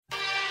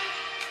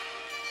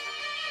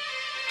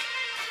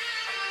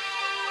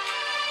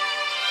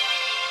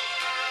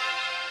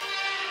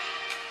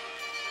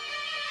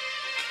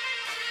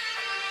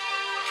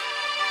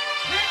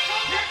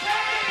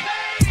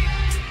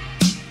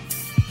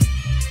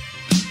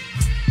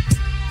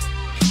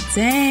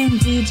Dang,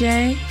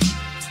 DJ.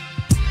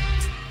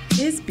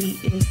 This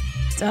beat is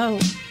dope.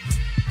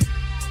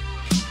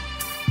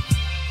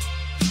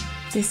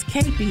 This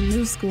can't be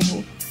new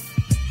school.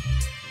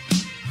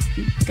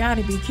 You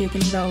gotta be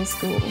kicking it old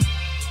school.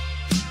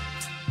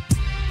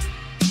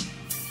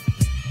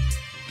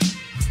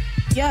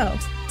 Yo,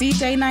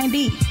 DJ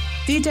 9D,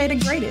 DJ the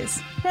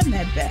greatest. Run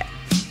that back.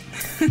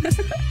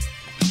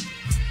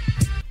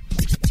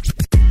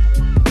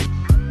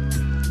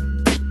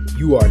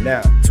 You are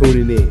now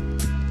tuning in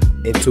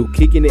into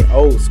Kicking It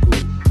Old School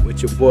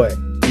with your boy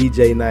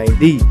DJ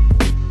 9D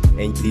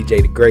and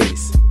DJ the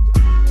greatest.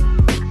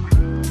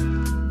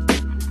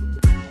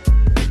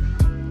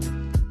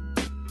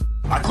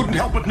 I couldn't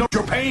help but note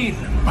your pain.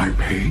 My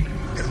pain?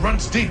 It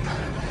runs deep.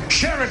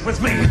 Share it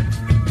with me.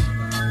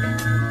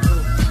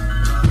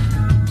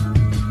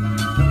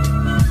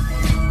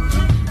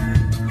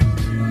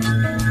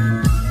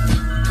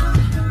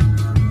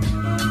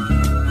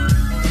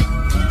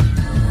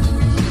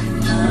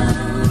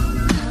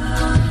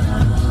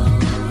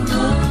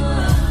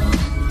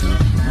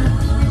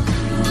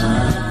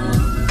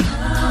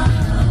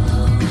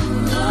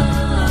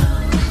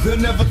 They'll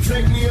never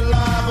take me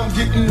alive. I'm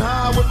getting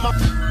high with my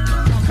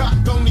cock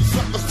on these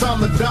suckers,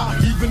 time to die.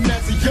 Even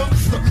as a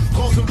youngster,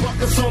 causing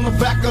ruckus on the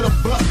back of the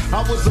bus.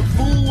 I was a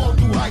fool all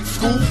through high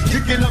school,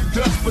 kicking up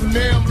dust, but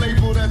now I'm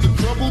labeled as a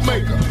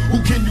troublemaker.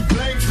 Who can you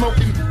blame?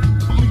 Smoking,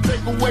 me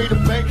take away the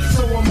bank,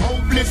 so I'm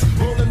hopeless.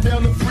 Rolling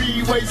down the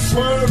freeway,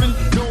 swerving,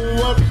 don't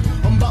worry.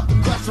 I'm about to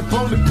crash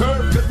upon the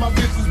curb, cause my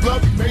business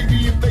blurry.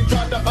 Maybe if they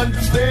tried to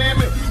understand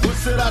me, what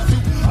should I do?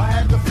 I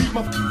had to feed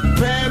my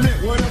family,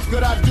 what else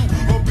could I do?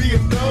 Or be a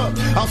thug?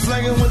 I'm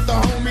slanging with the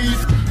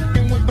homies,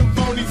 with them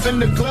phonies in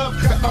the club.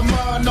 Got my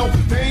mind on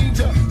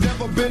danger,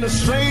 never been a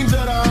stranger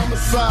to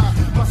homicide.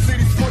 My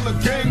city's full of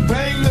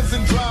gangbangers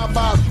and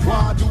drive-bys.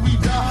 Why do we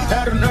die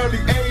at an early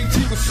age?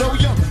 He was so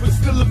young, but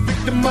still a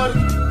victim of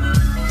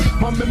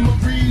it. My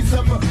memories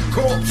of a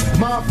corpse,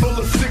 mind full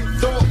of sick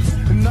thoughts,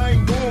 and I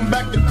ain't going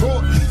back to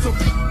court. So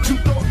you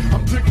thought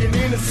I'm drinking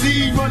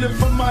Hennessy, running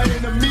from my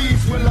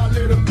enemies. Will I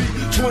let her be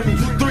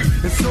 23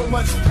 and so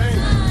much pain?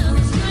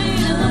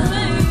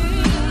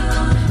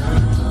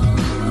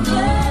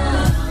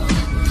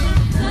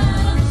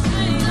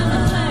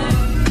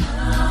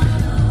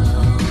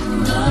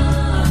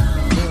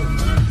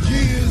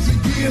 Years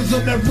and years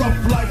of that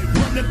rough life,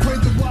 running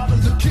crazy wild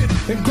as a kid,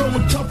 and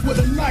growing tough with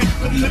a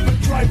knife, and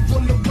living tripe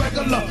on the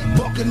regular,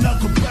 bucking out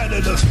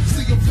competitors.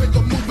 See a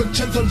figure moving,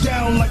 chase her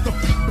down like the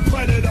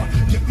predator.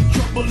 Get me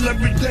trouble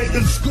every day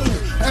in school,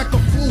 act a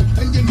fool,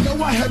 and you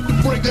know I had to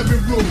break every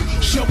rule.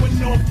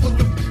 Showing off for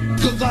the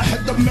cause I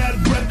had the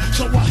mad breath,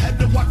 so I had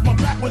to watch my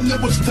back when it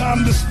was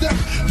time to step.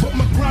 But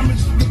my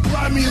the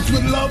grimiest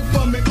with love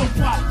for me. Oh,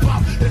 pop,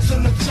 pop, it's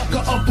in the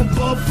sucker up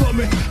above for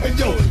me. And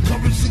yo,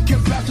 currency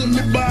kept passing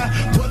me by,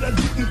 but I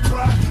didn't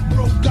cry.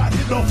 Bro got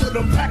hit off with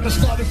a pack and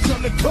started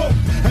selling coke.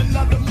 And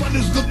now the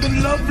money's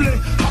looking lovely.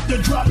 Hop the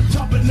drop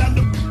top and now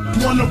the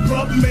wanna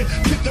rub me.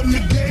 Kicking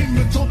the game,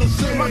 it's all the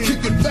same. I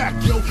kick it back,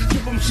 yo,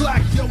 give them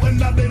slack, yo. And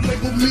now they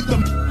label me the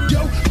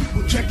yo.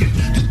 People check it,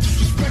 get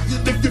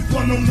disrespected if you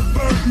fun on the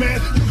bird,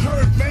 man. You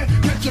heard, man,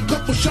 catch a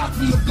couple shots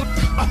from the gun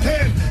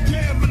ahead.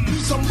 Damn, at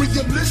least I'm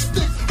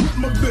realistic with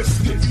my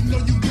biscuit. You know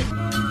you get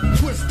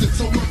twisted,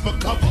 so run for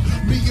cover.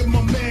 Me and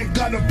my man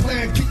got a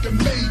plan, kicking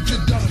major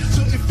done.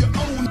 So if you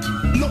own,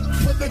 look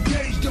for the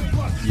gauge to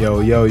bust.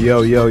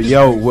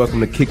 Yo, welcome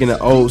to Kicking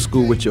It Old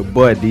School with your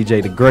boy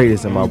DJ the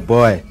greatest and my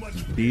boy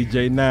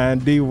DJ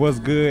 9D. What's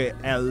good,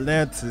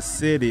 Atlanta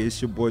City?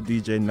 It's your boy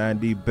DJ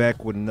 9D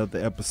back with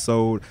another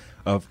episode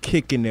of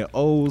Kicking It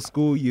Old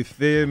School. You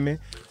feel me?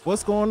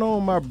 What's going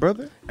on, my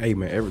brother? Hey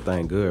man,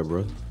 everything good,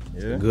 bro.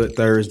 Yeah. Good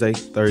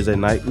Thursday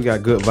night. We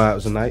got good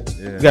vibes tonight.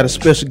 Yeah. We got a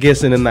special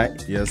guest in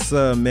tonight. Yes,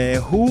 sir,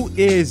 man. Who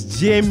is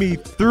Jimmy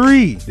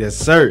 3? Yes,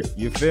 sir.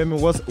 You feel me?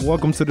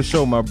 Welcome to the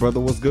show, my brother.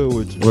 What's good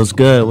with you? What's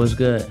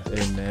good?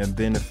 Hey, man,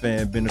 been a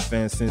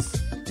fan since,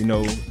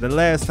 the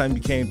last time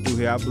you came through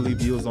here. I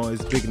believe you was on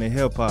It's Bigger Than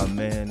Hip Hop,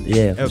 man.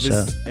 Yeah, for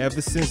sure. Ever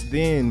since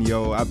then,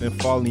 yo, I've been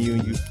following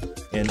you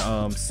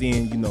and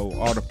seeing,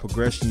 all the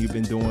progression you've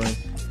been doing.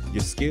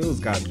 Your skills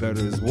got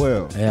better as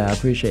well. Yeah, I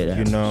appreciate that.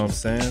 You know what I'm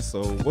saying?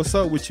 So what's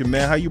up with you,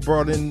 man? How you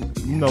brought in,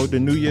 the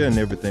new year and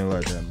everything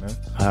like that, man?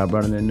 How I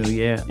brought in the new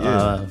year?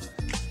 Yeah.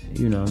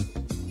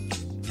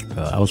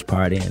 I was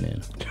partying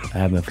and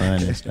having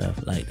fun and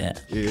stuff like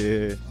that.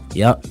 Yeah.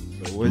 Yep.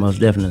 So most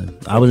definitely.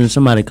 I was in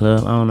somebody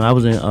club. I don't know. I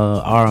was in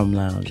RM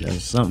Lounge or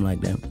something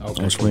like that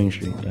on Spring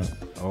Street. Yeah.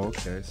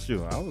 Okay,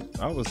 sure.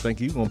 I was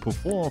thinking you gonna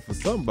perform for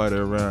somebody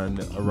around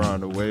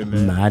the way,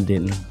 man. No, I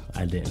didn't.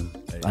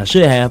 I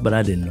should have, but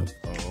I didn't know.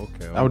 Oh,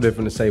 okay. I was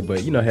definitely say,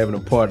 but having a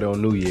party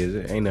on New Year's,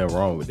 there ain't nothing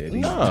wrong with that.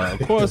 Nah, of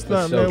course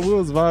not, sure. man. We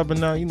was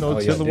vibing out,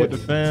 chilling with the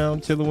definitely.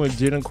 fam, chilling with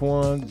Jenna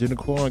Quan. Jenna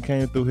Quan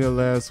came through here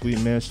last week,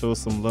 man. Showed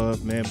some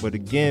love, man. But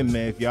again,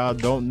 man, if y'all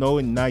don't know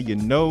it, now you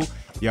know.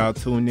 Y'all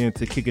tune in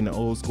to Kicking the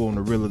Old School on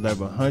the Real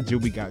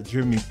 1100. We got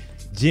Jimmy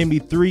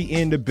 3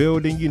 in the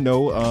building,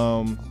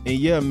 and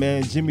yeah,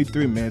 man, Jimmy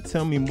 3, man.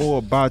 Tell me more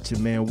about you,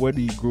 man. Where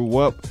do you grew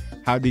up?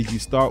 How did you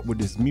start with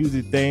this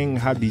music thing?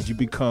 How did you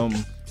become,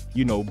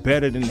 you know,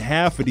 better than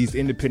half of these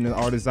independent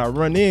artists I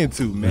run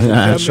into,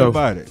 man? Tell me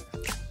about it.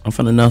 I'm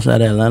from the north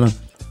side of Atlanta.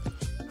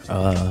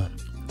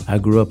 I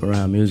grew up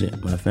around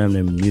music. My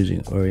family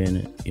music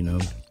oriented, you know,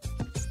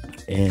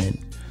 and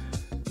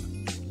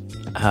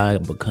how I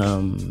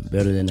become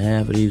better than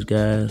half of these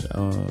guys.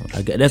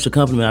 That's a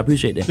compliment. I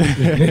appreciate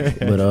that.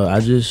 But I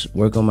just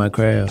work on my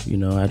craft. You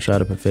know, I try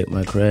to perfect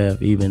my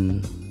craft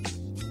even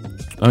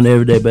on an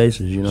everyday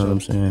basis. You know what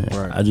I'm saying?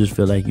 Right. I just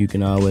feel like you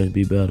can always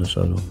be better.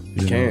 So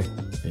you can.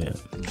 Yeah.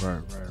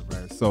 Right.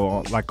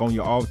 So, like on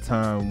your off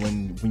time,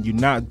 when you're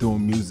not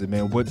doing music,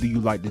 man, what do you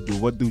like to do?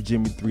 What do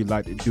Jimmy 3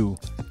 like to do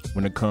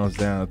when it comes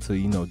down to,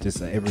 you know,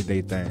 just an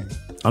everyday thing?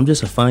 I'm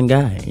just a fun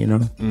guy, you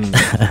know.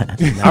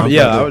 I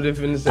was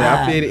just finna say,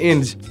 I feel the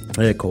energy.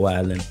 Yeah,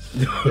 Kawhi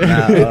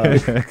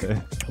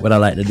Leonard. What I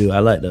like to do, I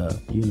like to,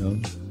 you know,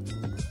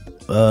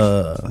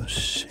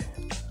 shit.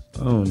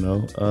 I don't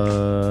know.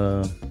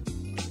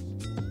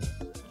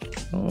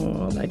 I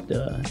like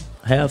to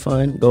have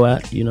fun, go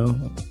out, you know,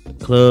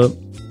 club,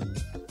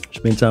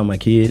 spend time with my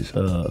kids.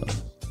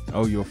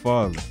 Oh, your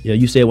father. Yeah,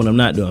 you said when I'm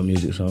not doing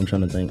music, so I'm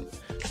trying to think,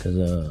 because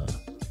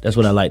that's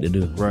what I like to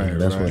do. Right, you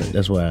know,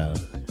 that's why I,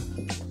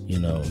 you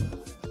know,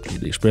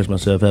 express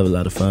myself, have a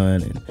lot of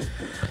fun and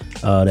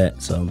all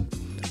that. So,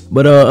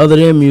 but other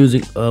than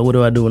music, what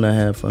do I do when I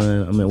have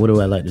fun? I mean, what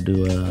do I like to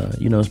do?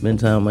 You know, spend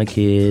time with my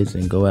kids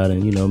and go out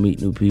and, you know,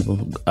 meet new people.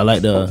 I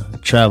like to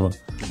travel.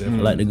 I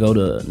like to go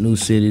to new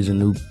cities and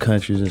new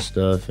countries and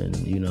stuff, and,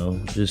 you know,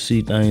 just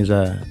see things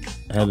I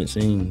haven't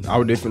seen. I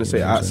would definitely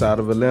say outside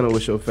of Atlanta,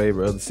 what's your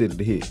favorite other city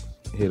to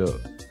hit up?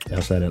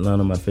 Outside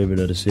Atlanta, my favorite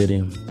other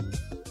city.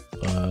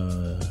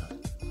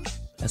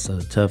 That's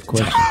a tough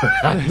question.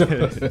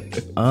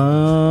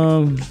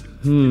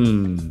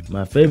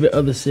 My favorite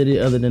other city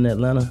other than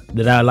Atlanta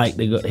that I like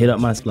to go hit up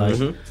my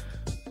life.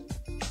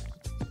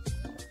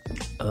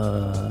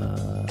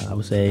 I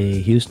would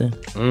say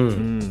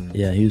Houston.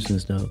 Yeah,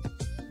 Houston's dope.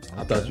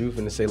 I thought you were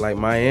finna say like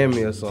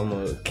Miami or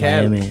something.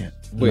 Miami.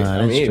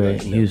 Nah, that's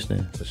straight.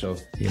 Houston. For sure.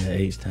 Yeah,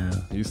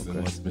 H-Town. Houston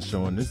must have been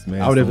showing this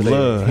man I would have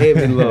love.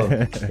 Heavy love.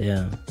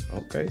 Yeah.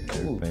 Okay,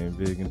 cool. Everything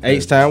big and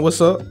H-Town, what's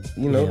up?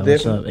 You know, Yeah,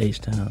 what's definitely. up,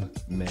 H-Town?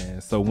 Man,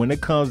 so when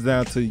it comes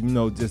down to, you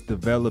know, just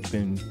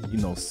developing, you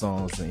know,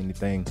 songs or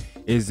anything,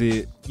 is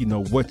it, you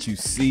know, what you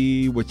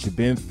see, what you've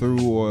been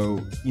through, or,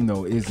 you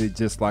know, is it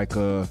just like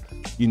a,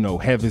 you know,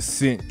 heaven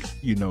sent,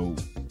 you know,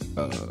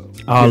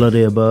 All of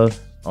the above.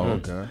 Oh,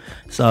 okay.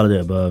 It's all of the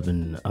above,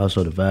 and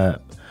also the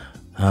vibe.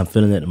 How I'm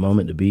feeling at the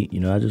moment, the beat. You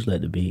know, I just let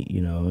the beat.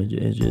 You know,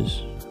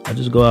 I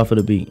just go off of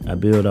the beat. I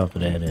build off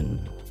of that and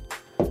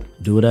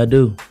do what I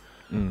do.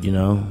 You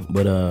know,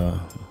 but a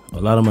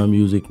lot of my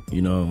music,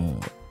 you know,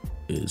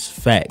 is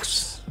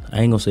facts.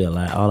 I ain't gonna say a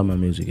lot. All of my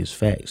music is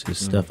facts. It's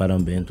stuff I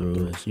done been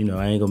through. It's, you know,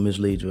 I ain't gonna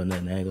mislead you or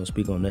nothing. I ain't gonna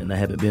speak on nothing I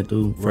haven't been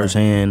through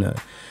firsthand.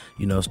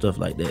 You know, stuff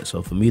like that.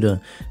 So for me to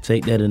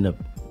take that and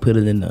put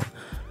it in the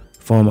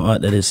form of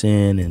art that it's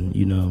in, and,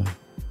 you know,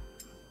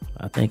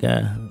 I think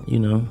I'm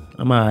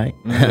all right.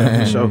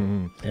 For sure.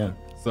 Yeah.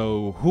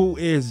 So who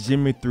is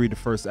Jimmy 3, the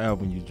first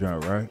album you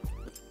dropped, right?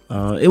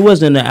 It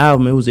wasn't an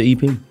album. It was an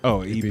EP. Oh,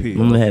 EP. We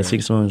only had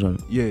 6 songs on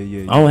it.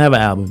 Yeah. I don't have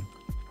an album.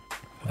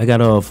 I got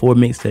 4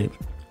 mixtapes.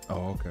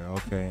 Oh,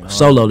 okay.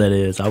 Solo, that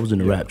is. I was in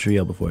the rap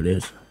trio before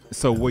this.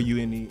 So were you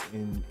in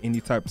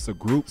any types of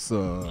groups?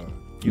 You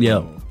Yeah.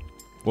 know,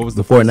 what was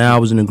the Before first now, I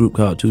was in a group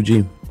called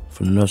 2G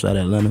from the north side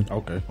of Atlanta.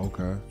 Okay.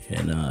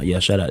 And yeah,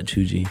 shout out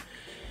to 2G.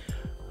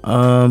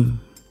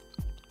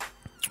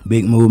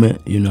 Big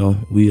movement, you know.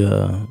 We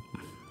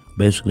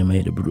basically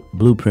made the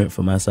blueprint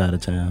for my side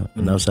of town,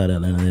 the north side of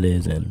Atlanta, that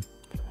is, and,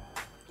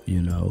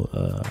 you know.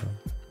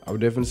 I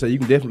would definitely say you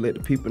can definitely let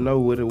the people know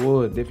what it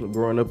was, definitely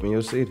growing up in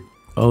your city.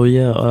 Oh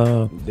yeah,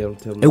 Definitely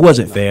tell them it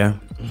wasn't fair.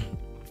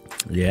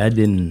 Yeah, I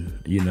didn't,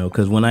 you know,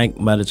 because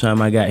by the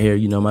time I got here,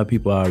 you know, my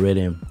people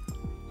already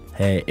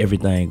had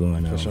everything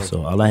going on. sure.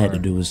 So all I had to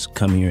do was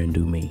come here and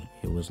do me.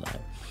 It was like,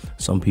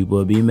 some people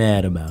would be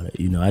mad about it.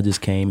 You know, I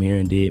just came here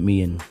and did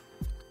me, and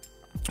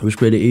it was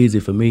pretty easy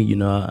for me. You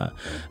know,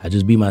 I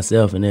just be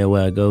myself, and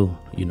everywhere I go,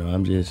 you know,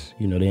 I'm just,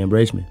 you know, they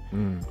embrace me.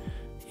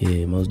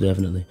 Yeah, most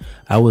definitely.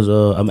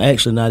 I'm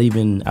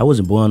actually I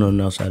wasn't born on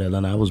the north side of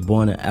Atlanta. I was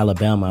born in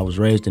Alabama. I was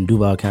raised in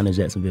Duval County,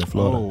 Jacksonville,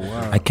 Florida. Oh,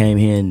 wow. I came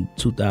here in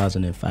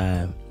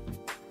 2005,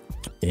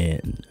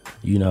 and,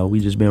 you know, we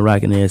just been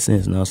rocking there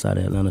since, north side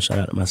of Atlanta. Shout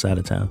out to my side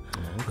of town.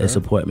 They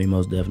support me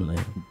most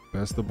definitely.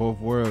 Best of both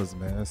worlds,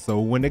 man.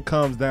 So when it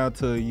comes down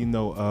to, you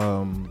know,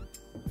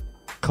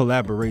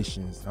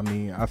 collaborations, I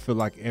mean, I feel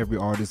like every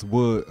artist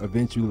would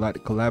eventually like to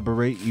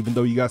collaborate, even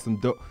though you got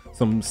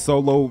some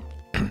solo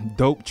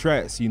dope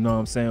tracks, you know what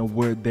I'm saying?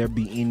 Would there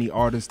be any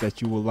artists that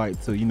you would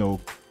like to, you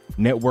know,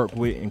 network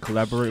with and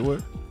collaborate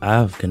with?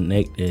 I've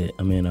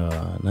networked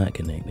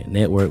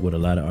with a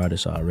lot of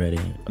artists already,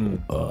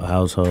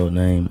 household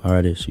name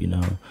artists, you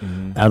know.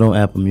 Out on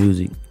Apple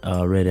Music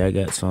already, I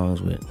got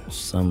songs with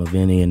some of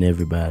any and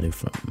everybody,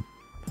 from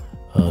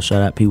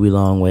Shout out Pee Wee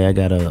Longway. I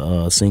got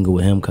a single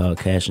with him called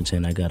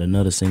Cashington. I got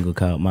another single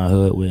called My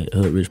Hood with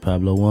Hood Rich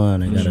Pablo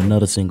One. I got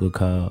another single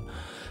called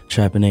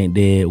Trappin' Ain't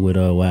Dead with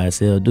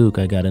YSL Duke.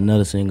 I got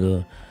another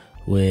single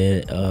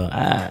with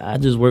I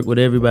just work with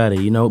everybody,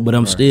 you know. But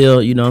I'm still,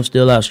 I'm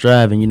still out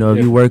striving. You know,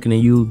 if you working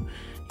and you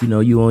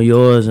on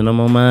yours and I'm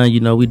on mine,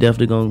 we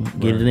definitely gonna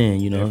get it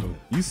in, Definitely.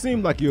 You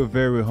seem like you're a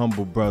very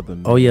humble brother,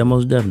 man. Oh yeah,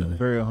 most definitely.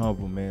 Very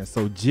humble, man.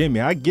 So Jimmy,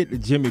 I get the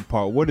Jimmy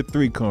part. Where did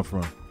 3 come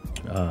from?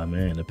 Oh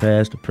man, the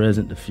past, the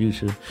present, the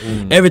future,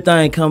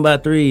 everything come by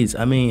threes.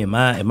 I mean, in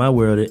my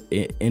world,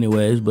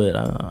 anyways. But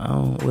I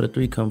don't where the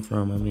 3 come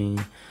from. I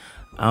mean,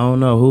 I don't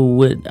know who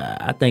would.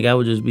 I think I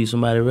would just be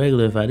somebody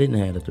regular if I didn't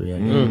have the 3. I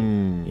guess.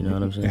 You know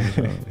what I'm saying?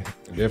 So,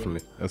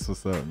 Definitely. That's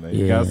what's up, man.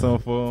 You got something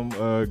for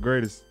him,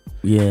 Greatest?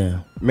 Yeah,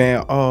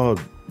 man.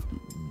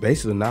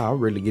 Basically, now I'm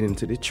really getting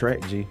into this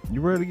track, G.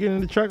 You ready to get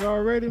in the track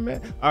already,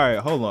 man? All right,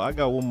 hold on. I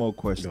got one more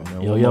question,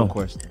 man. One more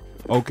question.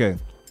 Okay.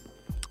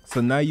 So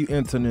now you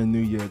enter the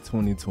new year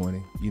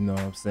 2020, you know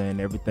what I'm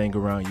saying? Everything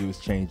around you is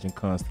changing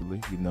constantly,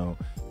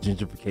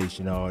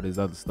 gentrification, all this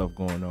other stuff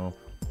going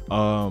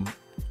on.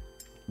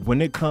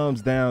 When it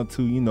comes down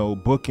to,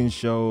 booking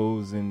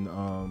shows and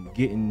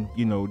getting,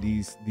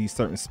 these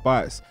certain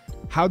spots,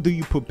 how do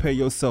you prepare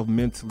yourself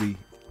mentally,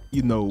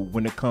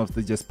 when it comes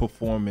to just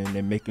performing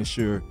and making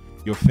sure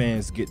your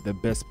fans get the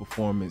best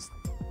performance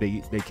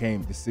they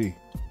came to see?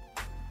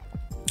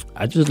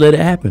 I just let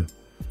it happen.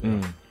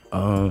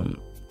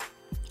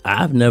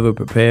 I've never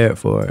prepared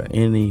for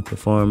any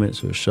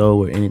performance or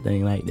show or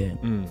anything like that.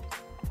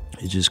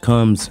 It just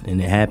comes and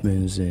it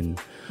happens,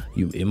 and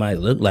it might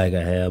look like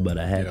I have, but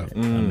I haven't.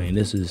 I mean,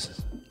 this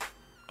is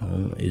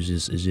it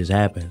just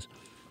happens,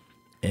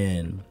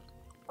 and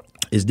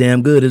it's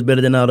damn good. It's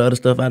better than all the other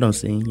stuff I don't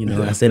see.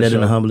 I say that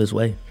in the humblest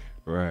way.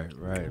 Right,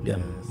 Yeah,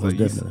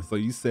 man. So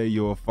you say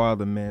you're a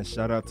father, man.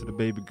 Shout out to the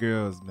baby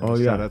girls, man. Oh,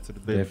 yeah. Shout out to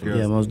the baby girls.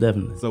 Yeah, most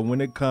definitely. So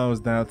when it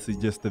comes down to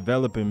just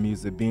developing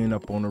music, being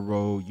up on the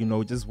road,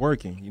 just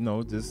working,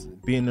 just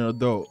being an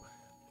adult,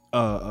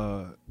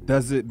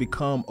 does it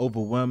become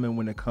overwhelming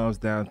when it comes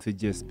down to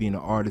just being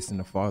an artist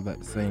and a father at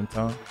the same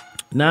time?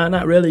 Nah,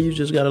 not really. You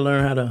just got to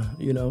learn how to,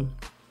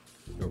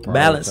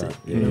 balance it.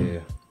 Yeah.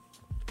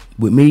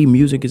 With me,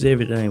 music is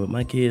everything. With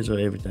my kids are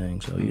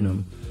everything. So,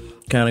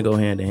 kind of go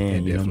hand in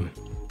hand,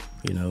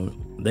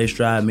 they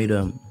strive me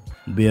to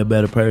be a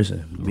better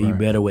person, be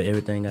better with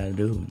everything I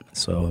do.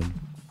 So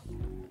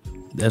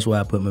that's why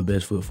I put my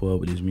best foot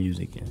forward with this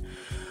music and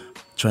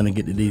trying to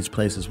get to these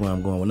places where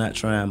I'm going. Well, not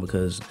trying,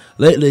 because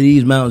lately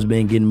these mountains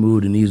been getting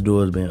moved and these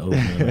doors been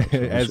opening. So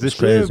as it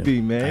should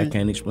be, man. I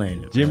can't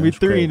explain it. Jimmy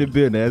 3 in the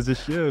building, as it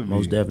should be.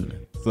 Most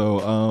definitely.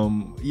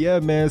 So yeah,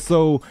 man.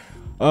 So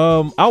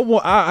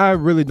I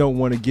really don't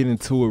want to get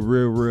into it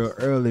real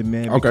early,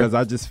 man, because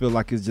I just feel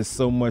like it's just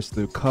so much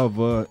to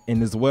cover,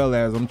 and as well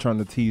as I'm trying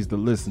to tease the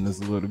listeners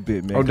a little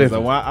bit, man. Because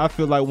I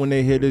feel like when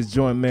they hear this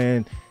joint,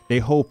 man,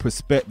 their whole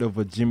perspective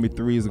of Jimmy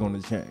 3 is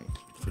going to change.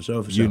 For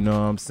sure. You know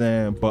what I'm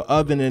saying? But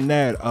other than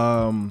that,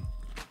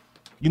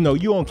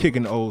 you on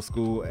Kicking the Old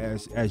School,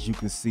 as you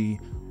can see.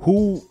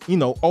 Who,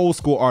 old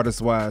school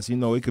artist wise,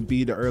 it could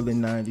be the early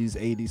 90s,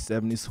 80s,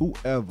 70s,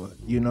 whoever,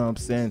 you know what I'm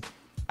saying?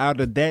 Out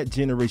of that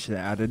generation,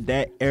 out of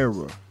that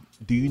era,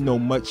 do you know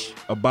much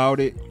about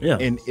it? Yeah.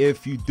 And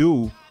if you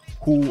do,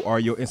 who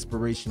are your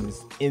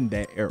inspirations in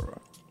that era?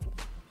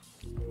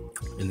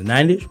 In the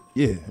 90s?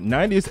 Yeah,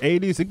 90s,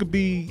 80s. It could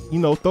be,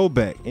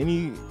 throwback.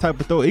 Any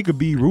type of throw. It could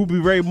be Ruby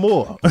Ray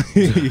Moore.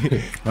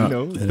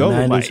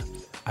 Dolomite.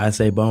 I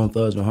say Bone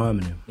Thugs and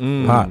Harmony.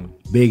 Pop,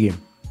 Biggie,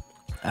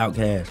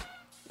 Outkast.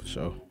 For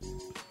sure.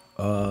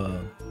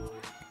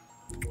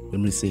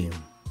 Let me see.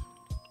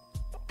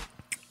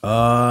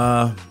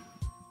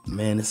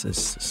 Man, this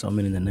is so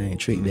many in the name.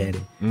 Trick Daddy.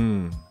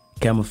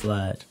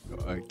 Camouflage.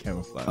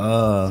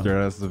 Camouflage. Straight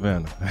out of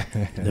Savannah.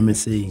 Let me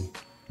see.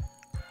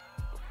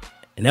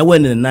 And that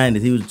wasn't in the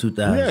 90s. He was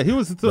 2000. Yeah, he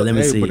was the 2000s. But let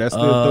me see. But that's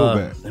still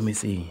throwback. Let me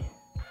see.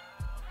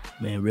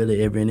 Man,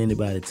 really every and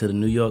anybody, to the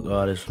New York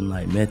artists from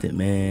like Method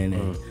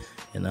Man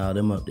and all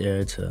them up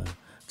there to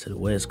the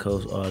West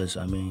Coast artists.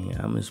 I mean,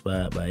 I'm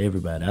inspired by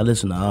everybody. I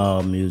listen to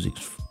all music,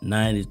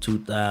 90s,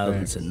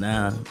 2000s, and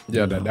now.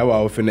 Yeah, that's what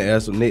I was finna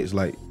ask them next.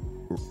 Like,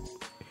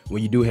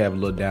 when you do have a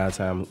little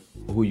downtime,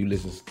 who you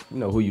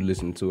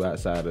listen to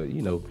outside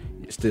of,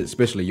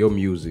 especially your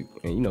music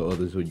and,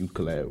 others who you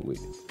collab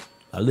with?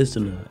 I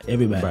listen to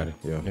everybody.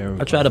 Yeah.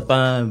 I try to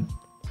find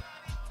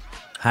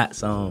hot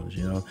songs,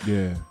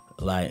 Yeah.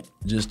 Like,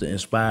 just to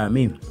inspire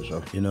me. For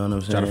sure. You know what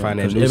I'm saying? Try to find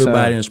that new everybody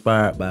sound.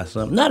 Inspired by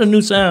something. Not a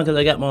new sound, because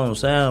I got my own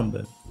sound,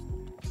 but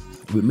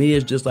with me,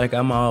 it's just like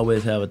I'm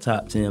always have a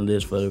top 10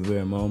 list for the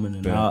very moment.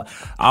 And I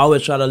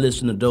always try to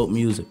listen to dope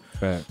music.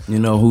 Fact.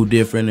 Who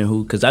different and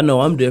who, because I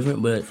know I'm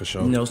different, but for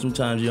sure.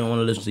 Sometimes you don't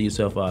want to listen to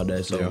yourself all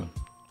day. So,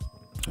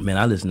 man,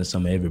 I listen to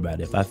some of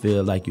everybody. If I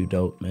feel like you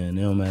dope, man,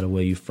 it don't matter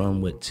where you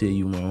from, what tier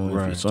you on,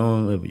 if your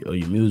song or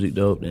your music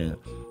dope, then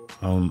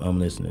I'm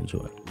listening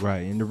to it. Right,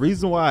 and the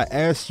reason why I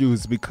asked you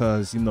is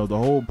because, the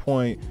whole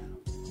point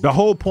the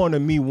whole point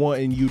of me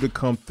wanting you to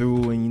come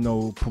through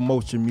and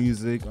promote your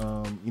music,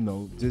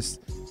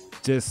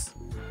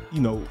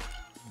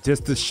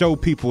 just to show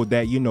people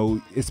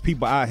that it's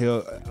people out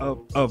here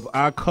of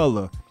our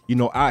color,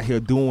 out here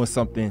doing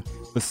something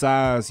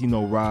besides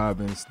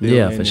Rob and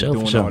Still and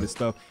doing all this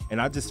stuff. And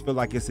I just feel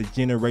like it's a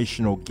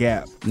generational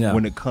gap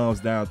when it comes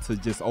down to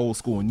just old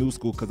school and new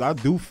school, because I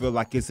do feel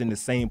like it's in the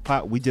same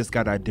pot. We just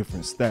got our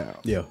different style.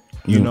 Yeah.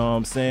 You know what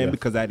I'm saying? Yeah.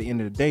 Because at the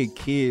end of the day,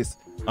 kids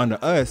under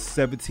us,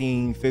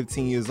 17,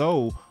 15 years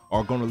old,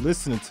 are going to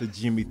listen to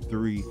Jimmy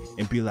 3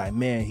 and be like,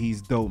 man,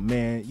 he's dope,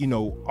 man,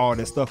 all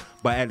that stuff.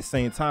 But at the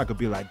same time, could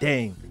be like,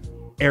 dang,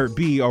 Eric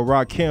B or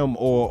Rakim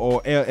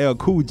or LL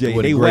Cool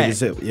J, they whack.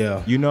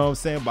 Yeah. You know what I'm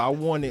saying? But I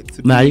want it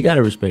to be. Nah, you got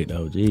to respect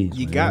the OGs.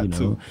 You got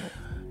to.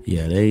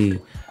 Yeah,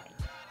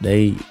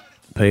 they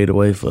paved the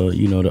way for,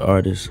 the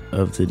artists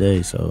of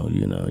today. So,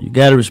 you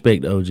got to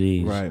respect the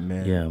OGs. Right,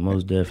 man. Yeah,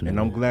 most definitely. And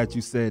I'm glad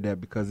you said that,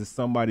 because there's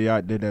somebody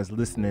out there that's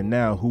listening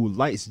now who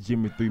likes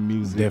Jimmy 3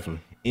 music.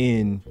 Definitely.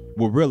 And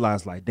will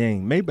realize, like,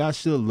 dang, maybe I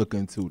should look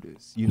into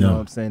this. You know what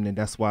I'm saying? And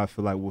that's why I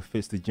feel like we'll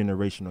fix the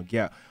generational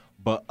gap.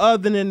 But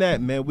other than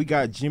that, man, we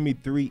got Jimmy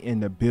 3 in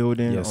the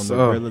building on the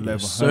Real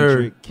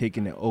 1100,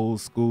 kicking it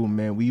old school,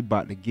 man. We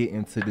about to get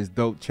into this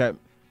dope chat.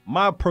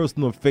 My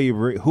personal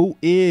favorite, who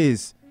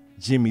is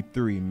Jimmy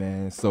 3,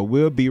 man. So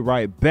we'll be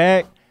right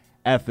back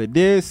after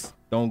this.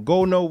 Don't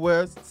go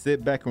nowhere.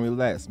 Sit back and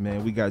relax,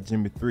 man. We got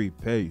Jimmy 3.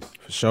 Peace.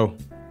 For sure.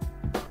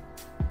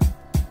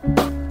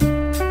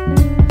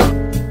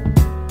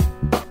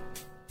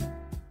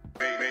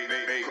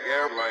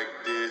 Like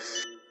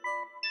this.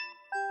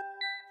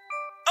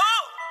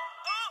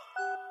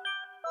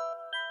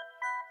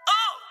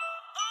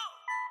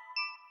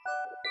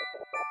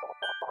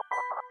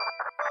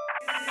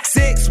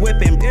 Six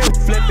whipping,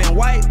 flipping,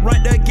 white,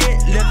 run the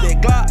get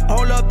lifted. Glock,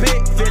 hold up,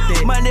 big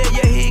 50. Money,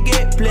 yeah, he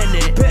get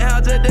plenty.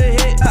 Penthouse to the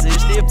hit.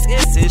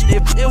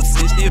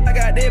 I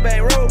got that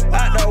bang roll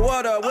out the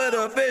water with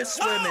a fish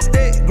swimming.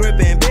 Stick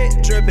gripping,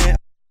 big tripping.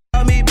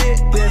 Call me big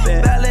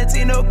pimpin'.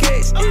 Valentino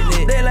case, isn't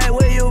it? They like,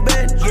 where you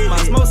been? My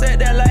smoke set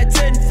that like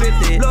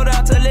 1050. Blow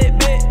down till it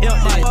bit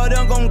empty. All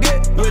them gon'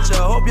 get with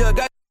ya. Hope you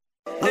got.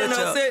 Then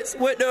I sits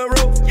with the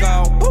roof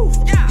gone. Poof,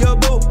 your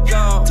boo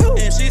gone.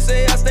 And she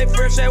say I stay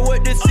fresh at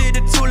what the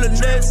city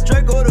tooliness.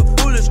 Draco the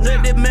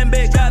foolishness. This man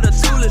back got a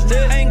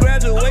toolishness. Ain't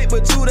graduate,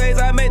 but 2 days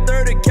I made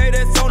 30K.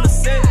 That's on the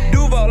set.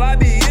 Duval, I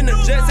be in the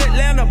jets.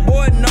 Atlanta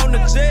boarding on the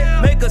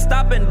jet. Make a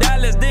stop in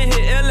Dallas, then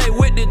hit LA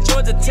with the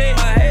Georgia Tech.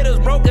 My haters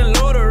broken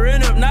loader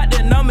in them. Not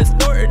that I'm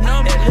extorting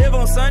them. That live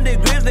on Sunday,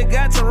 Grizzly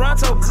got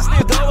Toronto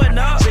still going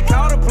up. She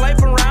called a play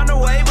from round the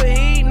way, but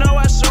he ain't know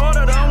I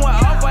shorted them. When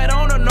off white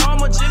on the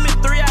normal, Jimmy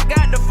 3, I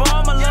got the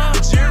formula.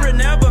 The jury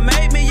never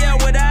made me, yeah,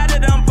 without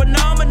it, I'm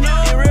phenomenal.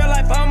 In real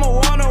life, I'm a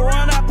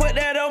one-on-one, I put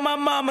that on my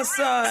mama's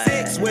son.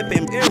 Six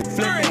whipping,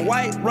 flipping,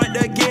 white, run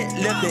the get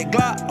lifted.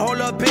 Glock,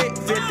 hold up, big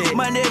 50.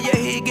 Money, yeah,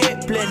 he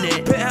get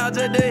plenty. Penthouse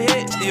to the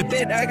hit,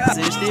 I got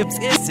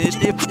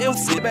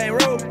it, bang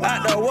roll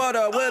out the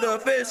water with a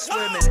fish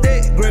swimming.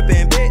 Stick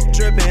gripping, big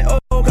tripping, oh,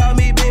 call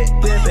me big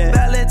pimpin'.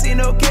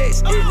 Valentino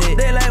case, isn't it?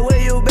 They like,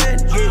 where you been?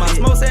 My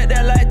smoke set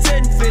that like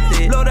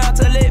 1050. Blow down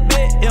till it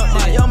bit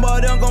empty. Young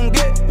boy, them gon'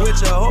 get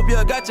with ya. Hope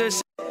you got your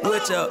shit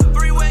with ya.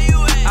 Free where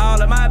you at?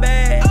 All of my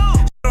bag.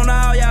 On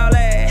all y'all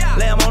ass.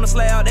 Lay 'em on the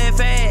slab, that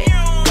fat.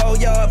 Go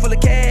yard full of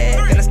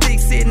cash. Got a stick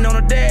sitting on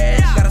the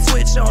dash. Got a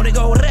switch on it,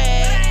 go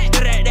rad.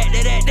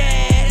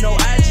 No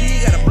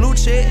IG, got a blue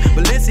check.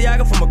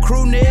 Balenciaga from a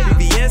crew neck.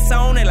 BBS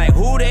on it like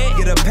who that?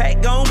 Get a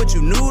pack gone, but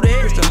you knew that.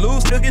 Crystal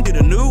loose looking to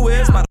the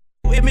newest. My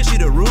with me, she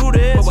the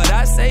rudest. But what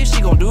I say,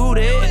 she gon' do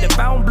that. And the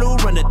fountain blue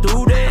running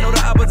through that. I know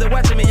the opposite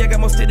watching me. I got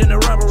more shit in the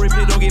robbery.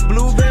 Please don't get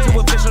blue back. Too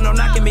official, no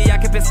knocking me. I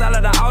can fit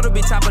solid. I ought to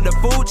be top of the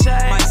food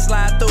chain. Might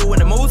slide through when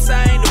the mood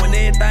sang. Doing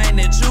everything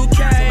that you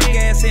can. So my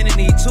gas in it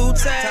need 2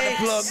 tanks. Time to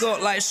plug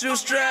up like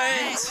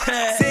shoestrings.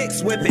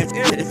 Six whipping,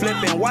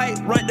 flipping, white,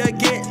 run the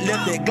get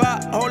lifted.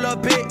 Glock, hold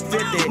up, big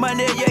 50.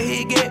 Money, yeah,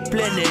 he get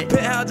plenty.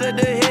 Penthouse to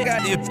the hit.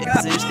 Got it,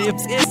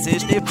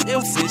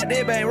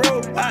 they bang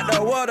roll out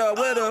the water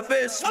with a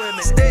fish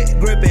swimming. Stick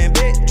gripping,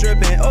 big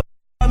tripping, oh,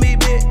 call me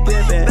big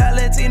pimpin'.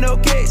 Valentino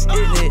case,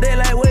 isn't it? They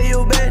like, where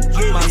you been?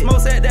 My smoke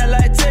set that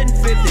like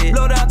 1050.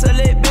 Blow down till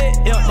it bit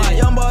empty.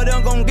 Young boy,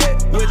 them gon'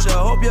 get with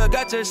ya. Hope you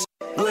got your shit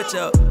with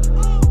ya.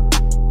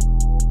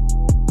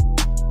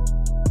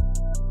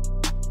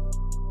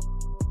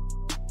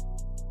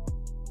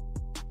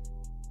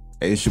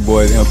 Hey, it's your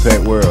boys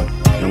Impact World,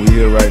 and we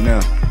here right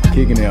now,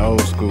 kicking it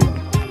old school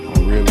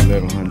on Real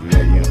 1100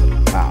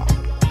 AM. Pow.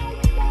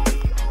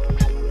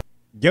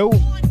 Yo.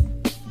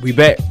 We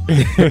back.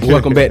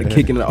 Welcome back to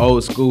Kicking the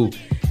Old School.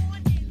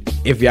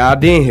 If y'all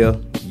didn't hear,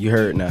 you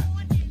heard now.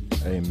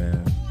 Hey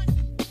man,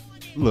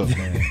 look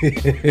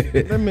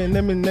man.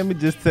 let me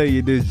just tell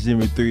you this,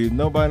 Jimmy 3.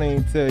 Nobody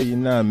ain't tell you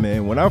nah,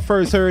 man. When I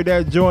first heard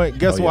that joint,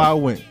 guess where I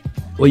went?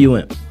 Where you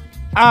went?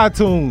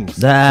 iTunes.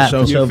 That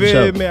you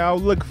feel me? I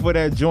was looking for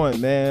that joint,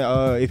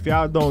 man. If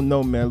y'all don't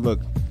know, man, look,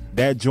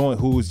 That joint,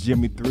 Who's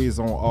Jimmy 3, is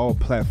on all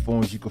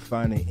platforms. You can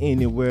find it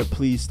anywhere.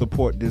 Please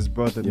support this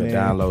brother, man.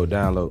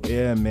 Download.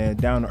 Yeah, man.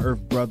 Down to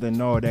earth brother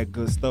and all that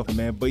good stuff,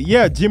 man. But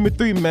yeah, Jimmy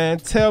 3, man,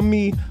 tell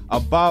me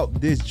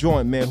about this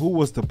joint, man. Who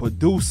was the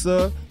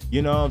producer?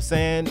 You know what I'm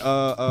saying?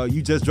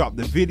 You just dropped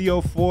the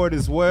video for it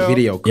as well.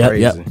 Video crazy.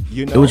 Yep.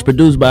 You know? It was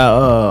produced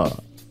by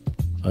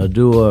a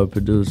duo of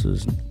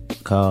producers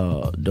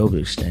called Dope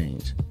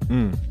Exchange.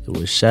 It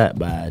was shot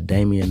by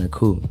Damien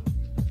Aku.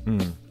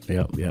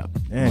 Yep.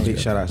 Dang. Big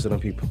shout out to them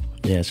people.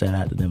 Yeah, shout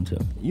out to them too.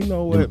 You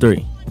know Them what?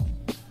 three.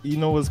 You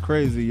know what's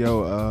crazy,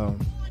 yo?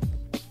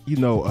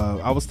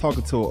 I was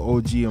talking to an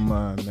OG of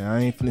mine, man. I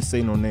ain't finna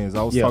say no names.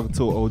 I was talking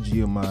to an OG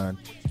of mine,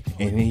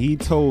 and he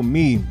told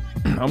me,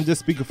 I'm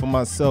just speaking for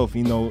myself,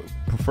 you know,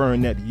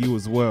 preferring that to you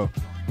as well,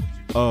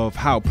 of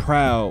how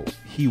proud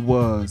he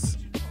was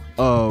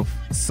of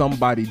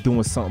somebody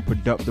doing something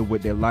productive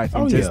with their life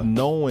and just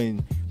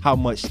knowing how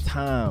much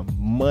time,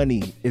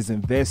 money is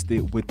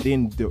invested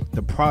within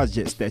the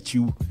projects that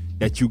you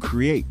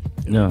create.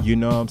 Yeah. You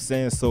know what I'm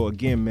saying? So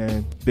again,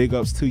 man, big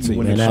ups to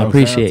you. Man, I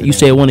appreciate it. You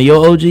said one of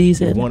your OGs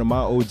said one of my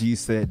OGs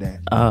said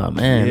that. Oh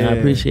man, Yeah. I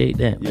appreciate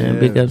that, man. Yeah.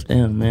 Big ups to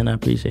him, man. I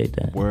appreciate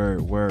that.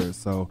 Word.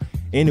 So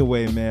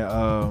anyway, man,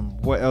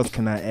 what else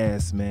can I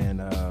ask,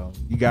 man?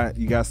 You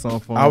got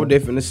something for me? I would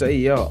definitely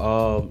say,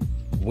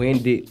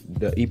 when did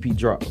the EP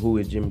drop? Who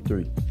is Jimmy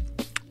 3?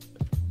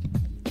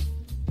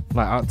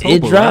 Like October,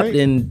 It dropped right?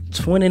 in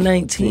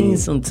 2019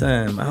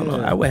 sometime. I don't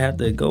know. I would have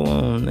to go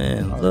on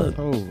and look.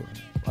 October.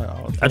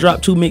 I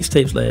dropped 2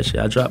 mixtapes last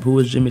year. I dropped Who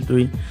Is Jimmy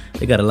 3.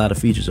 They got a lot of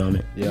features on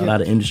it. Yeah. A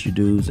lot of industry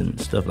dudes and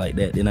stuff like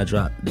that. Then I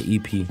dropped the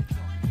EP.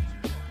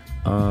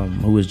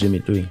 Who Is Jimmy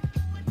 3.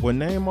 Well,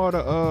 name all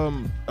the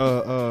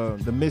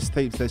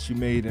mixtapes that you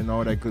made and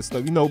all that good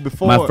stuff. You know,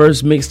 before My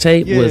first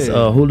mixtape was Yeah.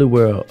 Hooli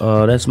World.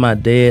 That's my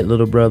dead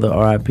little brother,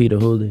 R.I.P. to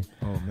Hooli.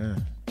 Oh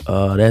man.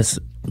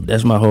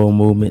 That's my whole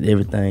movement,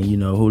 everything, you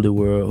know, Hooli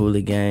World,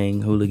 Hooli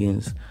Gang,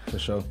 Hooligans, For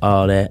sure.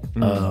 all that.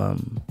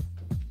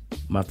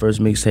 My first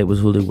mixtape was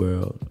Hooli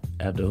World.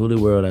 After Hooli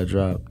World, I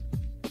dropped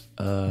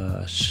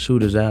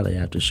Shooter's Alley.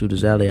 After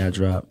Shooter's Alley, I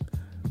dropped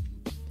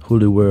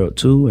Hooli World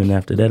 2, and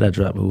after that, I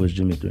dropped Who Was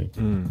Jimmy 3.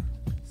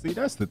 See,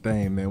 that's the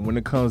thing, man. When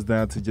it comes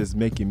down to just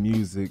making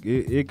music,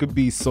 it could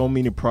be so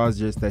many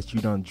projects that you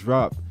done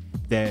dropped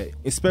that,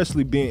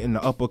 especially being in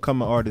the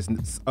upper-coming artist,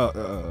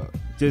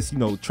 just, you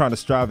know, trying to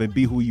strive and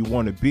be who you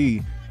want to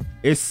be.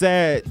 It's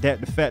sad that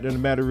the fact of the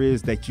matter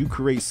is that you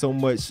create so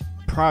much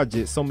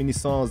projects, so many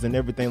songs and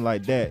everything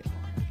like that,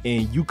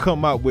 and you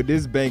come out with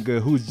this banger,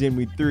 Who's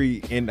Jimmy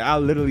 3, and I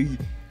literally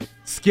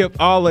skip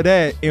all of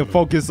that and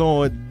focus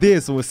on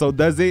this one. So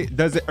does it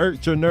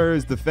irk your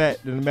nerves, the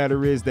fact of the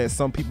matter is that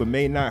some people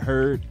may not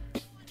heard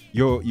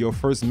your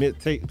first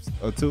mixtapes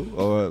or two,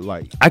 or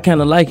like? I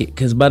kind of like it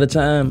because by the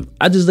time,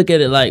 I just look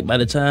at it like by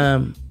the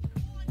time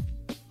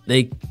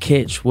they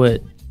catch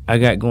what I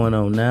got going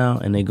on now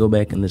and they go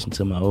back and listen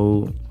to my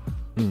old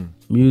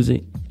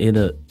music,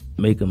 it'll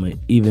make them an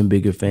even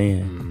bigger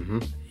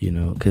fan, you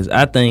know, because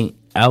I think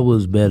I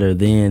was better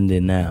then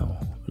than now.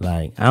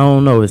 Like, I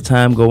don't know, as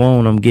time go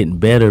on, I'm getting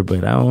better,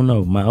 but I don't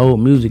know. My old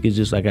music is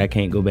just like I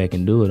can't go back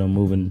and do it.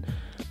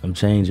 I'm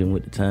changing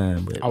with the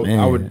time. But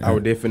I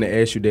would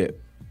definitely ask you that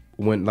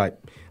when like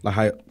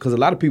how, because a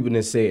lot of people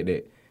then said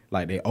that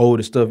like their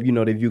older stuff, you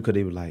know, they view because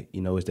they were like,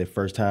 you know, it's their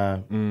first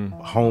time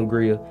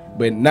hungrier,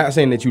 but not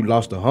saying that you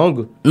lost the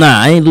hunger.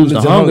 Nah, I ain't losing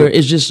Lose the hunger. hunger.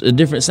 It's just a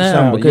different sound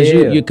Sound, because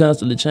yeah. you're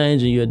constantly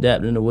changing, you're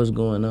adapting to what's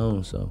going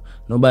on. So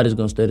nobody's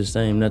gonna stay the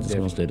same. Nothing's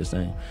gonna stay the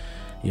same.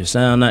 Your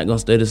sound not gonna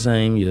stay the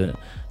same.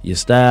 Your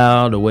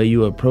style, the way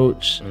you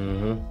approach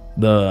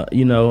the,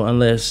 you know,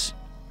 unless,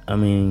 I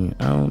mean,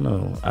 I don't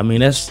know. I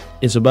mean, it's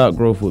about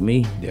growth with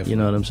me. Definitely. You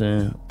know what I'm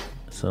saying?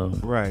 So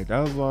Right, that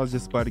was what I was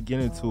just about to get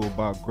into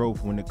about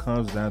growth when it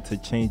comes down to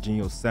changing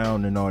your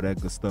sound and all that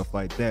good stuff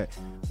like that.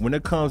 When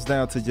it comes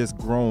down to just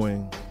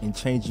growing and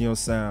changing your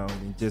sound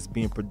and just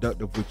being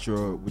productive with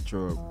your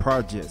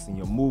projects and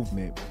your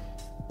movement,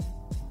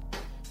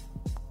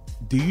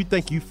 do you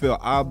think you feel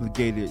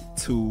obligated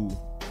to,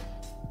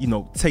 you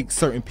know, take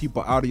certain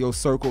people out of your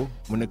circle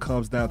when it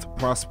comes down to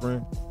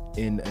prospering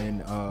and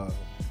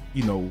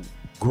you know,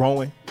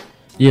 growing?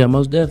 yeah,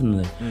 most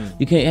definitely.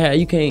 You can't.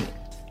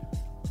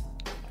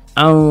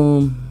 I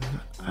don't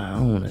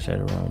want to say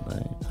the wrong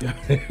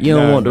thing. You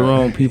don't want the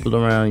wrong people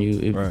around you.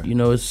 If Right. you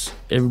know, it's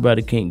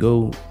everybody can't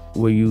go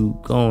where you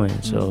going,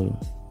 so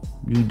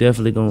you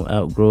definitely gonna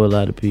outgrow a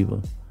lot of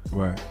people.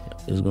 Right.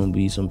 There's gonna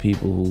be some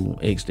people who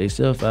X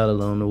themselves out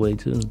along the way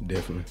too,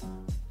 Definitely.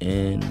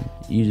 and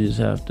you just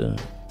have to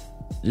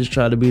just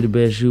try to be the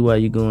best you while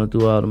you're going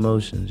through all the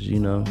motions. You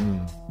know.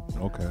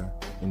 Okay.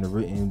 And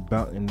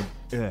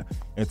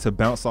to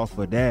bounce off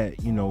of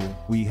that, you know,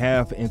 we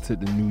have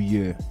entered the new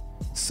year.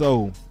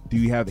 So, do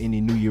you have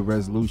any New Year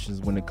resolutions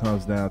when it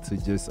comes down to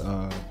just,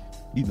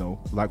 you know,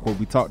 like what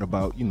we talked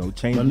about, you know, My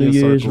changing New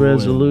your Year's circle and-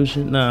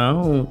 resolution? Nah, I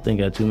don't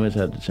think I too much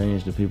have to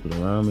change the people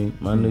around me.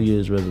 My New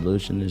Year's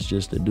resolution is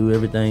just to do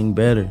everything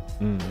better.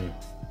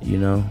 You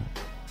know,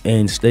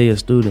 And stay a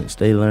student,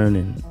 stay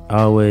learning.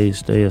 Always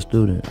stay a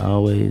student.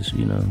 Always,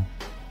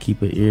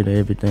 keep an ear to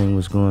everything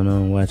what's going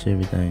on, watch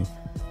everything.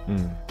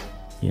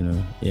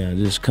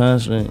 Just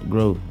constant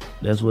growth.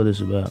 That's what it's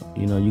about.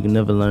 You can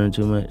never learn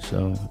too much,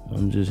 so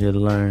I'm just here to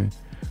learn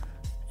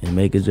and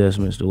make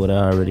adjustments to what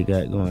I already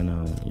got going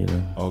on,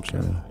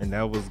 Okay. So. And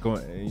that was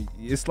going,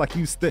 it's like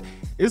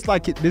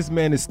this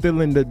man is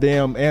stealing the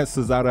damn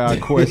answers out of our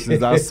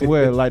questions. I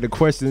swear, like the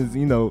questions,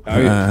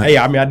 Hey,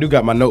 I do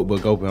got my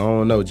notebook open. I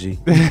don't know, G.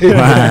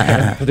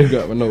 I do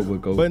got my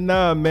notebook open. But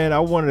nah, man,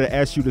 I wanted to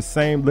ask you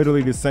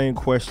literally the same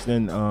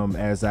question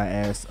as I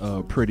asked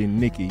Pretty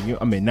Nikki.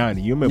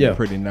 Nani. You remember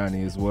Pretty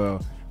Nani as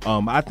well.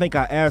 I think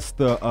I asked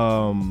the,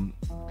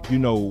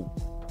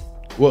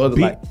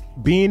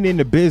 being in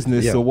the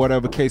business or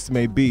whatever case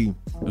may be,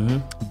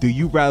 do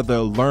you rather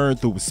learn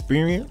through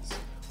experience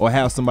or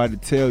have somebody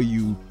tell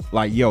you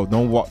like, yo,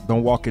 don't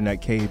walk in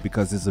that cave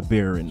because there's a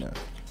bear in there?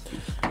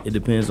 It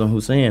depends on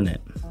who's saying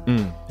that.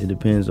 It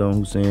depends on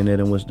who's saying that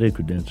and what's their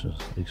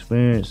credentials.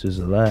 Experience is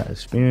a lot.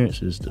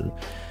 Experience is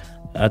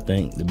I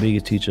think the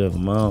biggest teacher of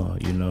them all,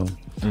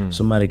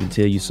 Somebody can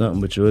tell you something,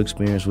 but your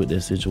experience with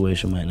that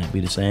situation might not be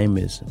the same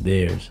as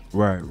theirs.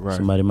 Right.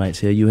 Somebody might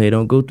tell you, hey,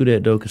 don't go through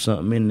that door because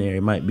something in there.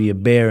 It might be a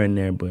bear in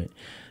there, but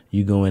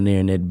you go in there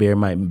and that bear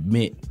might be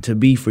meant to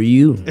be for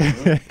you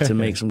to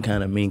make some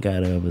kind of mink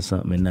out of or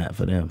something and not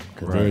for them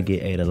because they'll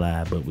get ate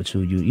alive, but with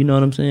you know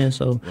what I'm saying?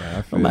 So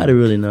nobody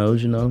really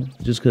knows,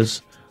 just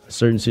because a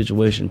certain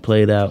situation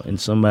played out in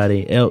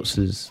somebody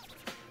else's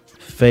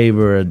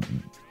favor or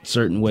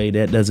certain way,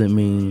 that doesn't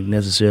mean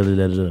necessarily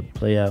that it'll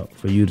play out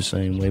for you the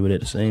same way. But at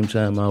the same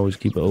time, I always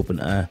keep an open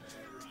eye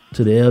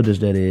to the elders,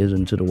 that is,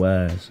 and to the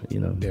wise,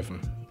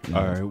 Definitely.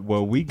 All right.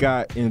 Well, we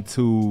got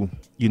into,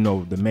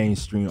 the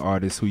mainstream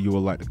artists who you would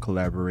like to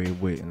collaborate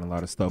with and a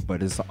lot of stuff,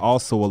 but it's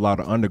also a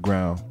lot of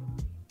underground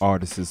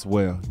artists as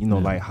well.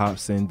 Like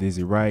Hopsin,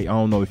 Dizzy Wright. I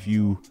don't know if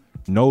you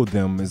know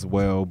them as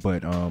well,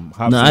 but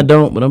Hopsin, no, I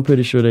don't, but I'm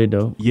pretty sure they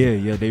do.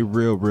 Yeah, they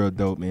real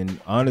dope. And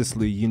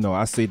honestly,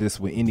 I say this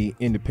with any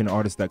independent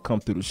artist that come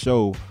through the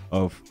show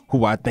of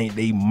who I think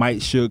they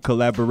should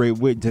collaborate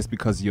with just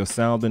because of your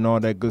sound and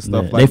all that good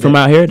stuff. They from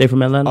out here? They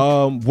from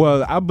Atlanta?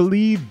 Well, I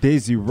believe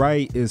Dizzy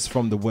Wright is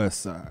from the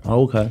West Side.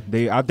 Oh,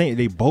 okay. I think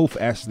they both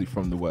actually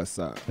from the West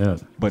Side. Yeah.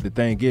 But the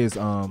thing is,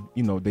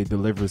 they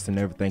deliverance and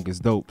everything is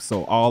dope.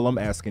 So all I'm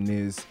asking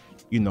is,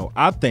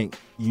 I think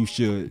you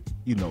should,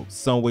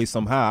 some way,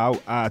 somehow,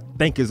 I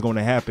think it's going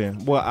to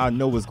happen. Well, I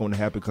know it's going to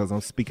happen because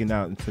I'm speaking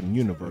out into the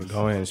universe.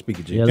 Go ahead and speak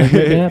it, G. Yeah, let's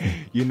make it happen.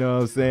 You know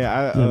what I'm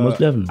saying? Most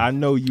definitely. I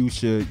know you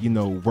should,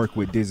 work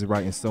with Dizzy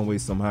Wright in some way,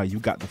 somehow. You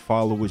got the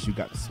followers, you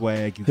got the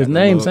swag. His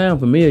name sound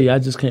familiar. I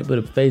just can't put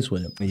a face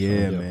with him.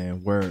 Yeah,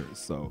 man. Word.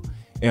 So,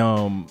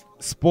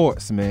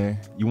 sports, man.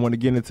 You want to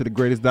get into the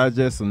Greatest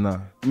Digest or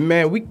not?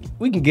 Man, we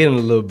can get in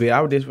a little bit.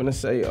 I was just going to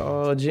say,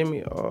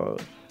 Jimmy,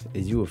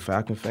 is you a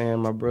Falcon fan,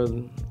 my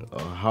brother? A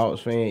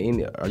Hawks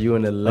fan? Are you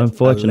an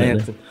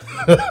Unfortunately.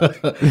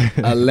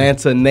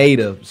 Atlanta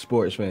native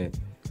sports fan?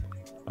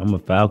 I'm a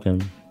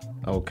Falcon.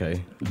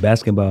 Okay.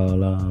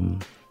 Basketball, I'm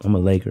a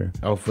Laker.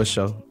 Oh, for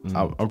sure.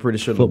 I'm pretty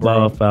sure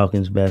Football, LeBron.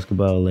 Falcons,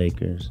 basketball,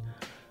 Lakers.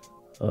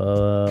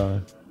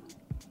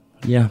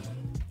 Yeah.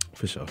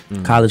 For sure.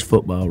 College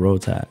football, Roll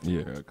Tide.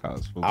 Yeah,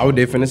 college football. I was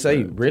definitely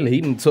say, really,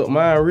 he done took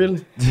mine,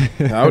 really.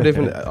 I was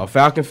definitely a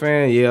Falcon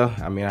fan, yeah.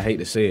 I mean, I hate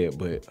to say it,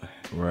 but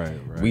right.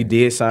 We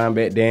did sign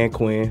back Dan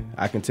Quinn.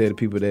 I can tell the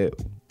people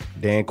that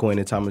Dan Quinn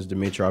and Thomas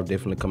Dimitrov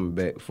definitely coming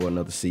back for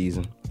another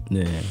season.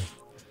 Yeah.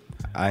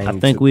 I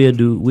think we'll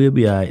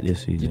be all right this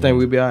season. You think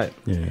we'll be all right?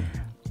 Yeah.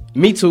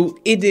 Me too.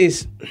 It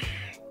is.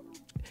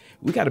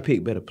 We got to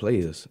pick better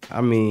players.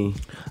 I mean,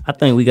 I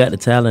think we got the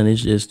talent.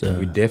 It's just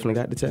we definitely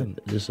got the talent.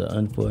 Just an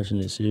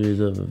unfortunate series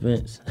of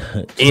events.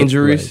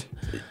 Injuries.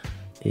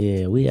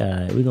 Yeah, we all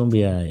right. We gonna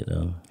be all right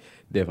though.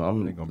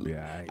 Definitely, I'm gonna be all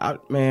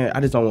right.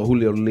 I just don't want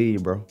Julio to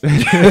leave, bro.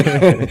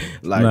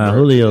 Bro,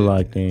 Julio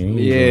locked in.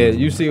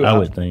 You see what I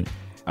would think.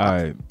 All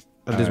right.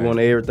 I just want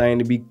everything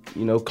to be,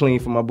 clean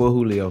for my boy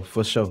Julio,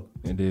 for sure.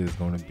 It is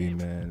gonna be,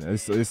 man.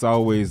 It's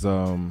always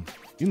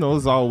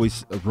there's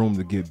always a room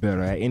to get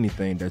better at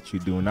anything that you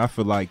do. And I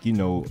feel like,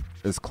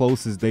 as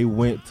close as they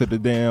went to the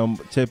damn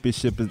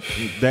championship at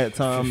that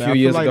time. A few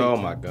years ago, oh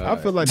my God.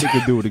 I feel like they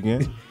could do it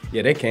again.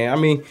 Yeah, they can. I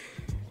mean,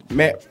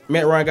 Matt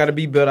Ryan got to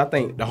be better. I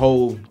think the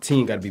whole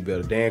team got to be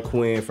better. Dan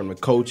Quinn, from the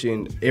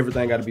coaching,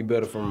 everything got to be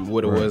better from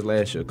what it was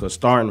last year. Because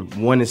starting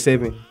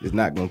 1-7 is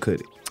not going to cut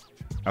it.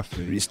 I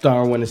feel you.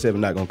 Starting 1-7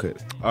 not going to cut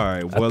it. All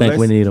right. Well, I think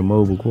we need a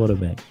mobile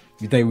quarterback.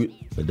 You think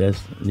we? But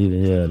that's neither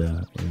here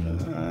nor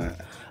there.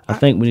 I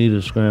think we need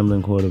a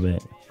scrambling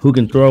quarterback who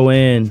can throw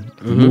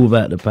and move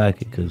out the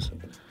pocket, because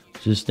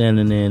just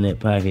standing there in that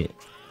pocket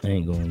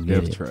ain't going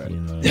to get it.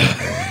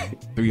 Right.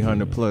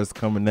 300 plus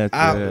coming at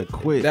you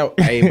quick.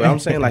 But I'm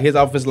saying, like, his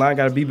offensive line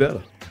got to be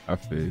better. I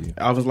feel you.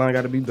 Offensive line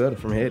got to be better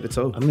from head to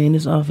toe. I mean,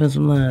 his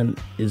offensive line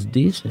is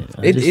decent.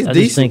 I It's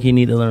just think he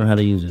need to learn how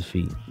to use his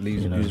feet.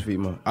 Use his feet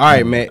more. All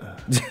right, Matt.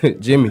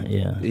 Jimmy.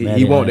 Yeah.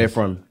 He want that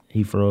from him.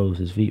 He froze.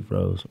 His feet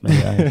froze.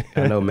 Man,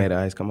 I know, man.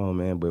 Ice, come on,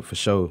 man. But for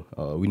sure,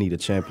 we need a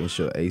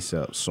championship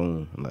ASAP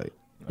soon. Like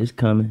it's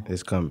coming.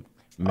 it's coming.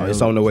 Man,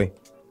 It's on the way.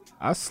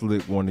 I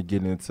slick want to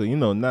get into,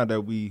 now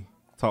that we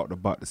talked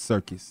about the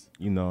circus,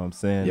 you know what I'm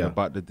saying? Yeah.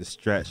 About the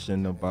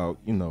distraction, about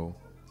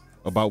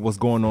what's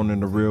going on in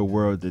the real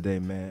world today,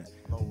 man.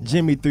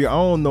 Jimmy 3, I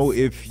don't know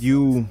if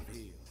you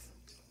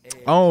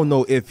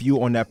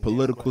on that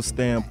political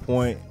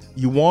standpoint,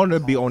 you want to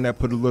be on that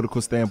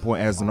political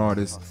standpoint as an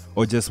artist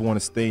or just want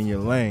to stay in your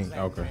lane.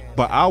 Okay.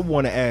 But I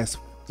want to ask,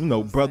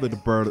 brother to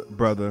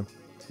brother,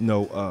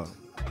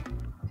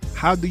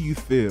 how do you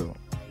feel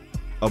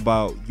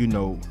about,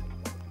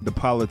 the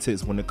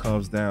politics when it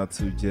comes down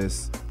to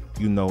just,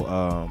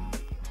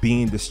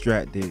 being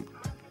distracted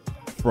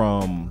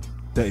from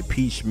the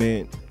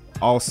impeachment,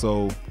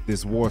 also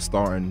this war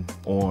starting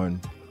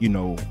on,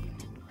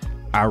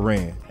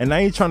 Iran. And I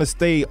ain't trying to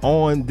stay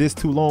on this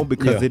too long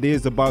because it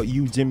is about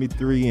you, Jimmy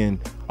 3, and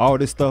all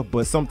this stuff.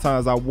 But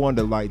sometimes I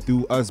wonder, like,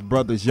 do us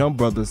brothers, young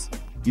brothers,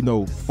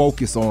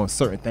 focus on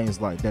certain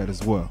things like that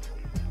as well?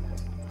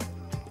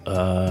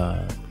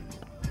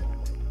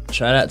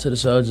 Shout out to the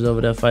soldiers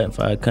over there fighting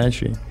for our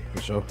country.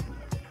 For sure.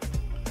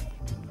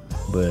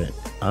 But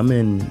I'm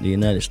in the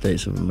United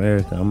States of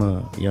America. I'm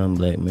a young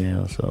black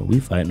male, so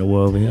we fighting the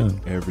war over here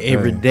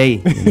Every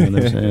day. You know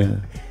what I'm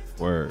saying?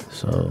 Word.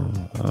 So,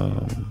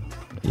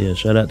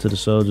 shout out to the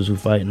soldiers who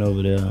fighting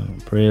over there.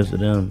 Prayers to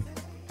them.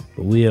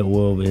 But we at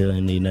war over here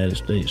in the United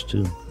States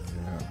too.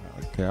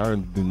 Okay, I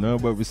don't do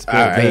nothing but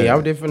respect. Hey, I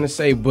was just finna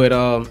say, but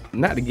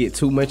not to get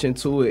too much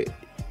into it.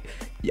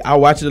 I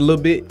watch it a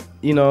little bit,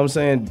 you know what I'm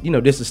saying?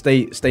 Just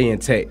to stay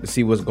intact to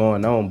see what's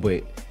going on,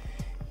 but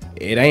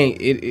it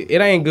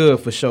ain't good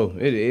for sure.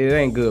 It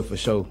ain't good for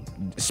sure,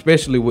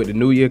 especially with the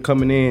new year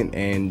coming in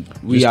and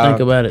Just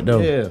think about it though.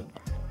 Yeah,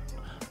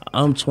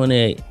 I'm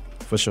 28.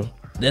 for sure.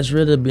 That's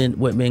really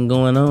been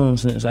going on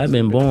since I've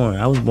been born.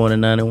 I was born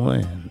in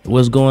 91.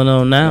 What's going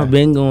on now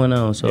been going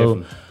on.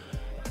 So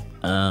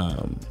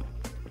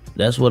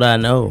that's what I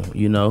know,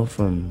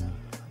 from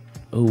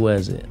who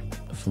was it?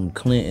 From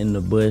Clinton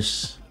to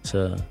Bush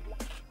to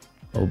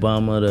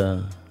Obama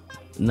to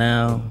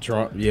now.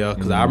 Trump, yeah,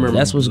 because I remember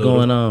That's what's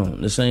going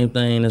on. The same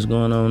thing that's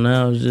going on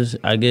now is just,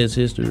 I guess,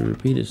 history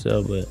repeat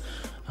itself, but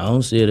I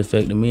don't see it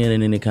affecting me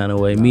in any kind of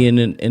way. Me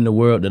in the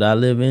world that I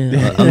live in,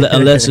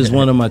 unless it's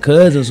one of my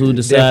cousins who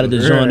decided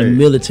to join the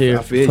military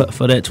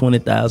for that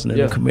 $20,000 in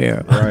a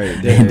Camaro.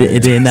 Right.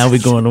 and then now we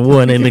going to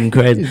war and they looking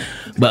crazy.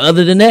 But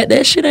other than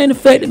that shit ain't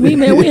affecting me,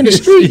 man. We in the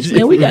streets,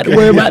 man. We got to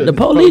worry about the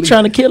police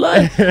trying to kill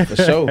us. For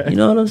sure. You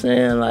know what I'm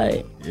saying?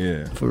 Like,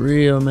 Yeah. for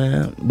real,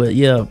 man. But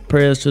yeah,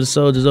 prayers to the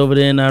soldiers over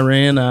there in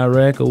Iran,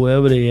 Iraq, or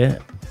wherever they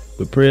at.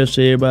 But prayers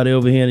to everybody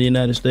over here in the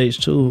United States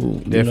too, who,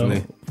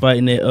 Definitely.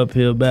 Fighting that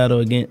uphill battle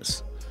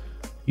against,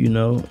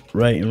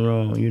 right and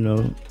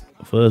wrong,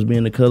 for us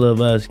being the color of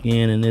our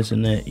skin and this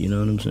and that, you know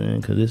what I'm saying?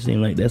 Because it seems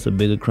like that's a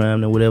bigger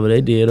crime than whatever they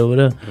did over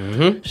there.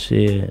 Mm-hmm.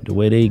 Shit, the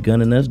way they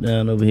gunning us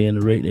down over here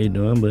and the rate they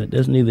doing, but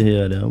that's neither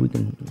here nor there. We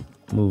can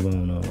move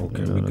on.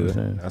 Okay, you know we what I'm good.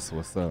 saying? That's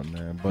what's up,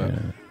 man. But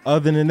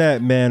other than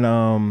that, man,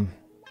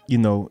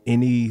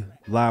 any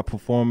live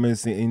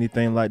performance,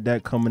 anything like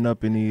that coming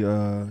up, any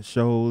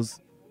shows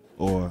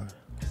or?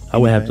 I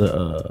would have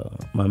to,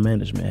 my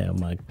management have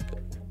my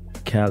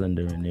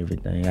calendar and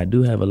everything. I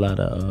do have a lot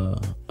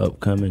of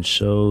upcoming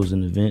shows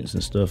and events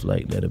and stuff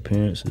like that,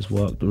 appearances,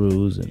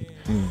 walkthroughs, and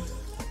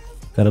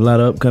got a lot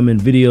of upcoming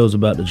videos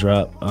about to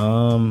drop.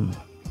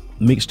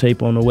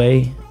 Mixtape on the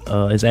way.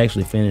 It's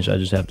actually finished. I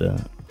just have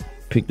to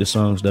pick the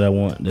songs that I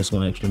want that's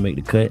going to actually make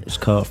the cut. It's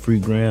called Free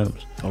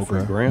Grams.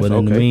 Okay. Grams, But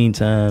in the okay.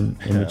 meantime,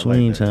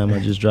 I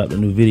just dropped a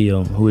new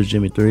video, Who is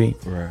Jimmy 3?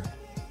 Right.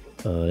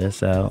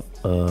 That's out.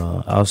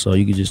 Also,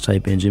 you can just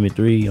type in Jimmy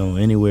 3 on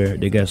anywhere.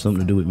 They got something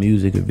to do with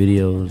music or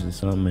videos or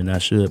something, and I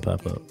should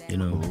pop up,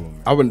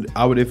 I would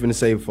definitely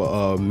say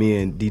for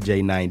me and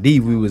DJ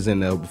 9D, we was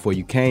in there before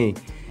you came.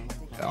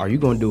 Are you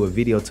gonna do a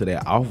video to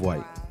that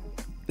Off-White?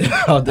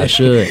 I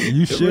should.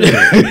 You should.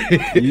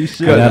 You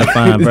should. I gotta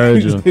find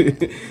Virgil.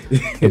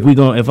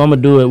 If I'm gonna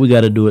do it, we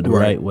gotta do it the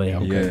right way.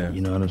 Okay? Yeah.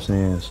 You know what I'm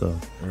saying? So,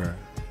 Right.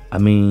 I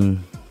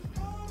mean,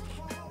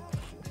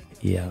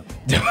 yeah.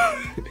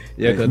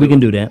 Yeah, We can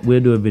do that.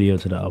 We'll do a video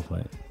to the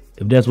Off-White.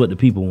 If that's what the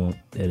people want,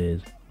 that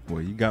is.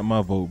 Well, you got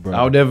my vote, bro.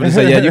 I would definitely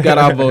say, yeah, you got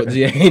our vote.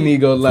 Yeah, ain't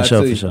even gonna lie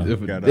For to you. sure.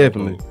 Got our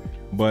Definitely. vote.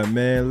 But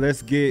man,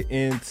 let's get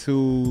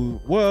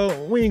into.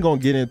 Well, we ain't gonna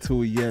get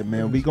into it yet,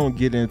 man. We gonna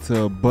get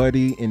into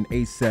Buddy and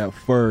ASAP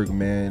Ferg,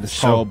 man. It's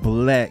called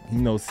Black.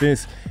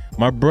 Since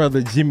my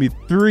brother Jimmy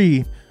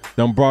 3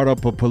 done brought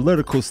up a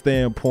political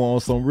standpoint on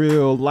some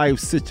real life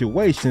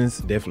situations.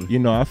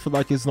 Definitely. I feel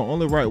like it's the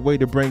only right way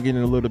to bring in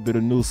a little bit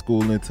of new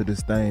school into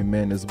this thing,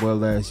 man, as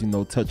well as,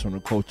 touch on the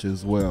culture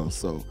as well.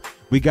 So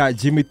we got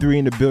Jimmy 3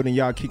 in the building.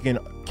 Y'all kicking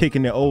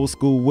the old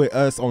school with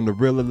us on the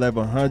Real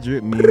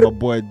 1100. Me and my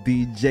boy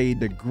DJ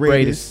the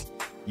greatest.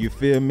 You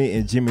feel me?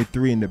 And Jimmy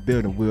 3 in the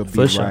building. We'll be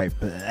For sure. right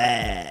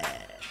back.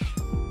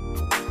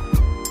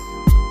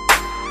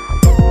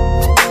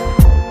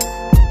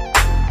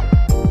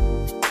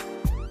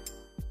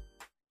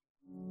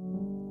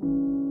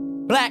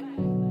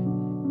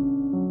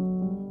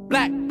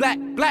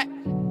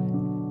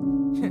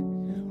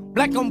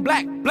 on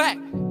black, black.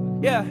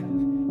 Yeah,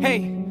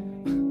 hey.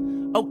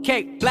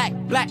 Okay, black,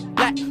 black,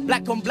 black,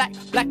 black on black,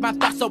 black, my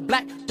thoughts so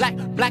black, black,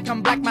 black,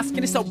 I'm black, my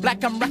skin is so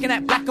black, I'm rocking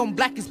that black on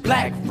black is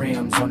black.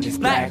 Rims on this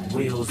black,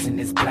 wheels in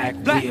this black,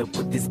 whip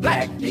with this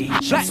black,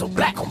 black, so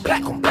black on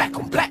black on black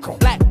on black on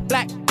black,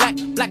 black, black,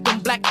 black on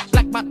black,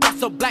 black, my thoughts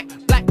so black,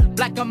 black,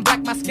 black, I'm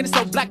black, my skin is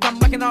so black, I'm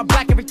rocking all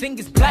black, everything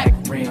is black.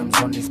 Rims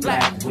on this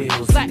black,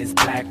 wheels in this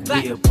black,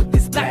 whip with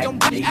this black, black on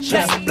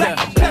black on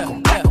black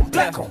on black on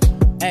black on.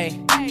 Hey,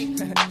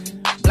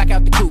 black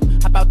out the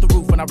coupe, hop out the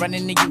roof when I run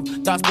into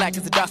you. Thoughts black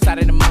as the dark side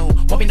of the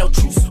moon. Won't be no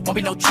truce, won't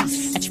be no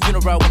truce. At your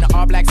funeral in an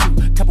all black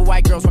suit. Couple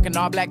white girls rocking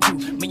all black too.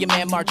 Me and your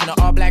man marching on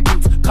all black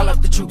roots. Call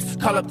up the troops,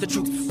 call up the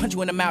troops. Punch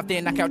you in the mouth,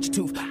 then knock out your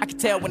tooth. I can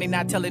tell when they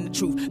not telling the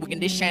truth. We can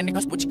dish shine,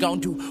 niggas, what you gon'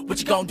 do? What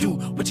you gon' do?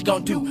 What you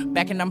gon' do?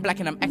 Back and I'm black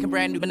and I'm acting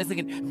brand new. But it's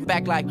looking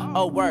back like,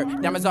 oh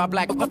word. Diamonds all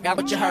black, got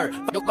what you heard.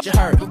 What you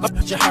heard,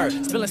 what you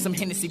heard. Spilling some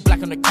Hennessy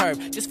black on the curb.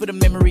 Just for the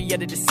memory of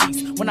the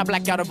deceased. When I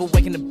black out, I've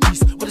awakened the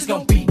beast. What it's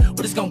gon' be?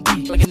 What it's gon'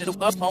 be? Like a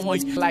little up on one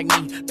like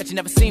me that you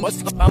never seen.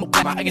 What's I'm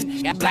black? I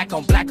got black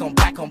on black on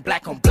black on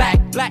black on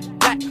black, black,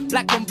 black,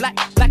 black on black,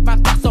 black. My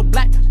thoughts so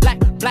black, black,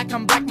 black.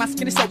 I'm black. My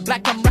skin is so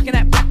black. I'm rocking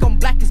that black on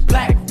black is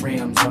black.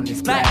 Rims on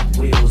this black,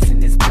 wheels in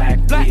this black,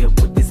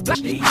 whip with this black,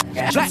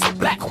 black, so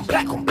black on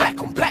black on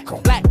black on black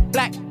on black,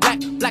 black, black,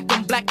 black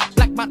on black,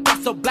 black. My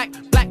thoughts so black,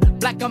 black,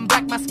 black. I'm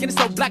black. My skin is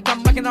so black.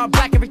 I'm rocking all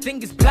black.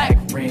 Everything is black.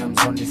 Rims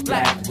on this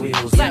black,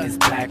 wheels in this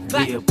black,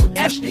 whip with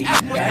this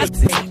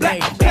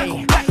black,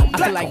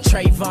 I feel like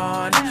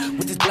Trayvon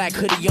with this black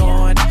hoodie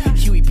on.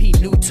 Huey P.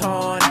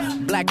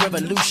 Newton, Black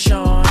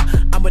Revolution.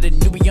 I'm with a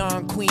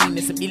Nubian queen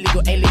and some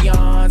illegal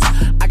aliens.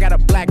 I got a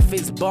black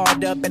fist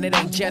barred up and it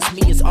ain't just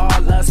me, it's all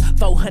us.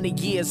 400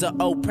 years of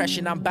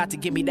oppression, I'm about to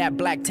give me that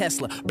black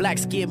Tesla. Black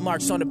skid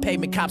marks on the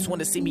pavement, cops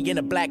wanna see me in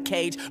a black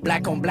cage.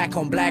 Black on black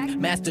on black,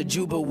 Master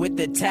Juba with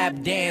the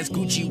tap dance.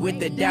 Gucci with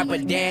the Dapper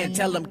Dan,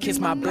 tell them kiss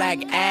my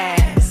black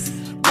ass.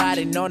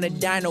 Riding on a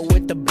dino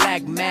with the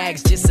black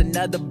mags. Just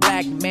another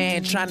black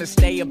man trying to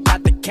stay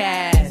about the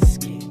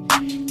casket.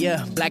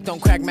 Yeah, black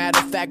don't crack, matter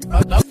of fact,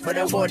 up for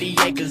the 40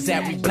 acres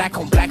that we black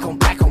on black on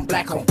black on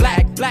black on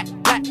black, black,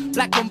 black,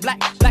 black on black,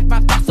 black, my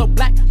thoughts so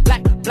black,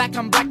 black, black,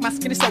 I'm black, my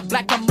skin is so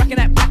black, I'm rocking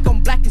that black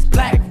on black is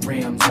black.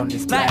 Rims on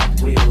this black,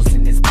 wheels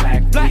in this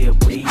black, black,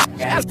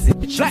 black,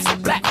 so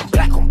black on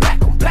black on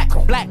black on black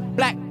on black,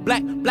 black,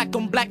 black, black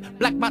on black,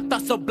 black, my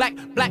thoughts so black,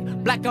 black,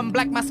 black, I'm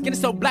black, my skin is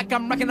so black,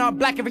 I'm rocking all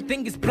black,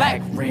 everything is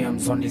black.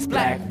 Rims on this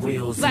black,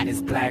 wheels in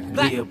this black,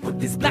 whip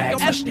with this black,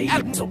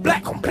 so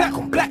black on black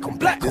on black on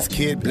black. This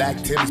kid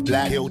black, Tim's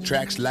black, hill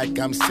tracks like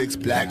I'm 6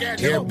 black,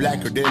 hair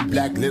blacker than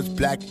black, lips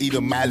black,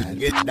 even my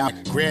it out.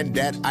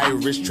 Granddad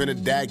Irish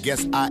Trinidad,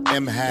 guess I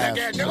am half.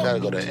 You gotta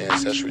go to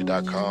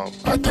Ancestry.com.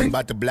 I'm talking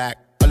about the black.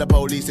 All the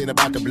police ain't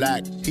about the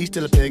black. He's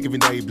still a pig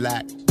even though he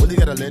black. Willie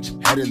got a lynch,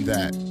 head in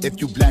that.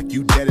 If you black,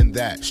 you dead in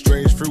that.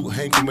 Strange fruit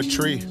hang from a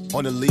tree.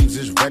 On the leaves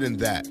is red in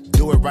that.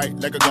 Do it right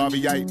like a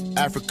Garveyite.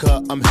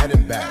 Africa, I'm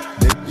heading back.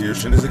 Nigga,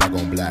 shit is a guy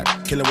gon'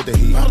 black. Kill him with the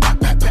heat.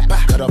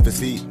 Cut off his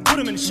feet. Put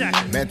him in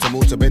shackles. Man to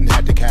Moose been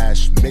had the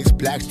cash. Mix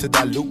blacks to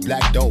dilute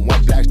black. Don't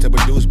want blacks to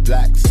produce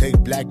blacks. Take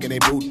black and they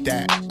boot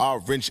that.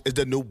 Orange is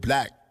the new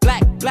black.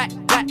 Black, black,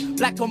 black,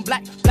 black on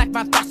black, black,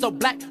 my thoughts so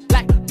black,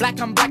 black, black,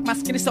 I'm black, my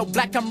skin is so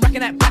black, I'm rocking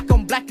that black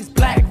on black is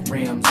black.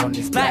 Rims on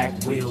this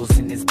black, wheels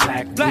in this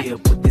black,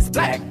 whip with this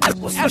black, black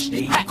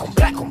on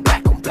black on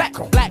black on black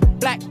on black,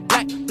 black,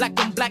 black, black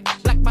on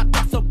black, black, my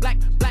thoughts so black,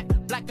 black,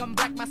 black, I'm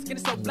black, my skin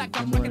is so black,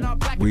 I'm rocking all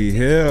black. We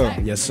here.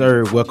 Yes,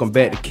 sir. Welcome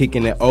back to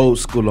Kicking It Old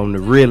School on the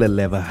Real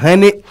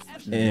 1100.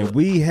 And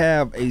we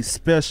have a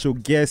special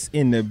guest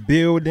in the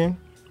building,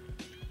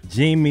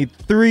 Jimmy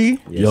 3.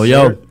 Yes,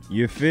 yo.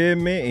 You feel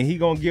me? And he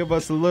gonna give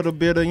us a little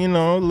bit of,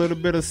 a little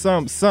bit of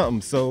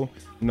something. So,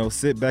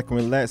 sit back and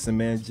relax, and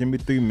man, Jimmy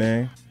 3,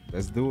 man.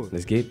 Let's do it.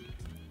 Let's get it.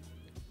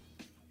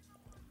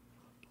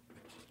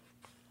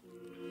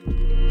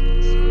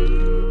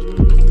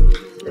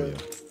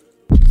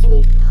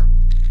 Sleep.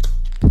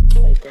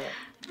 Like that.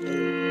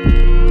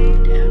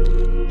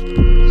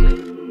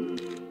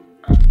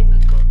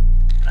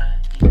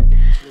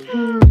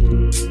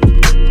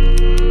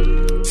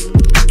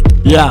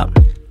 Yeah.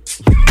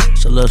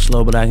 It's a little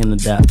slow, but I can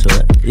adapt to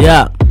it.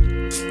 Yeah.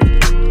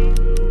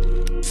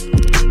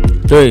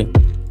 3.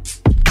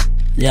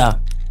 Yeah.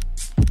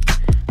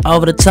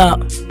 Over the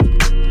top.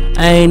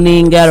 I ain't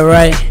even got it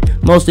right.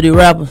 Most of these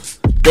rappers,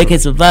 they can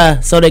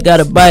survive, so they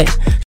gotta bite.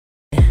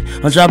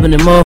 I'm dropping the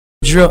motherfucking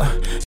drip.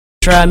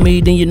 Try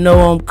me, then you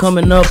know I'm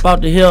coming up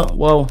out the hill.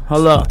 Whoa,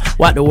 hold up,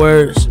 watch the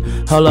words.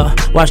 Hold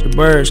up, watch the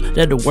birds.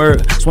 That's the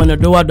word. Swing the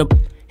door out the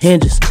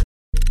hinges.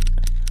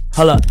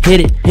 Hold up,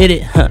 hit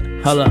it, huh,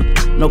 hold up,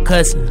 no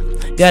cussing.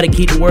 Gotta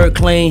keep the word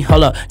clean,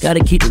 hold up,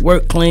 gotta keep the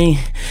work clean.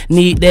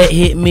 Need that,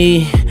 hit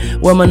me.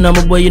 Where my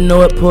number, boy, you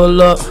know it,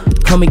 pull up.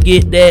 Come and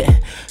get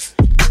that.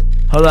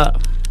 Hold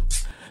up.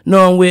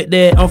 No, I'm with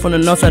that. I'm from the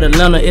north side of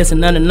Atlanta. It's a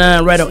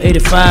 99, right on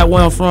 85.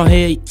 Where I'm from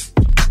here.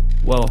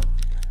 Whoa.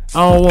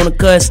 I don't wanna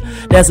cuss.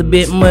 That's a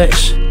bit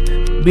much.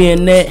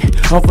 Being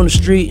that, I'm from the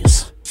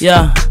streets.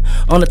 Yeah.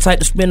 On the type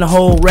to spend the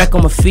whole rack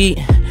on my feet.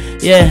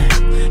 Yeah,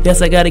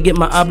 guess I gotta get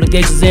my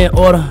obligations in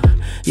order.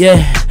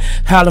 Yeah,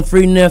 Howlin'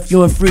 free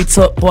nephew and free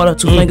tuck water.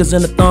 2 fingers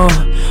in the thumb.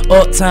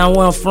 Uptown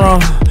where I'm from.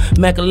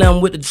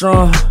 Macalam with the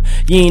drum.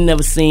 You ain't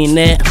never seen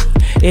that.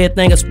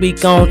 Everything I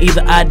speak on,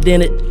 either I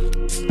did it.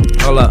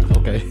 Hold up.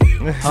 Okay.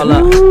 Hold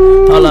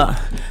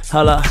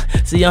up.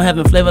 See, I'm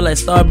having flavor like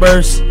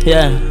Starburst.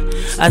 Yeah.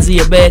 I see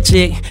a bad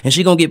chick and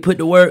she gon' get put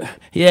to work.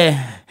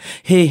 Yeah.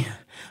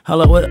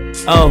 Hold up. What?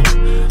 Oh.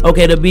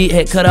 Okay, the beat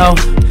had cut off.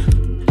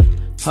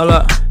 Hold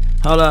up.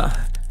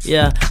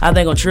 Yeah. I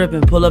think I'm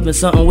tripping. Pull up in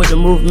something with the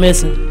roof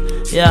missing.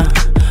 Yeah.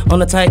 On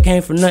the tight,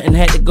 came from nothing,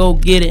 had to go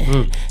get it.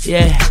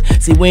 Yeah.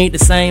 See, we ain't the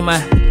same.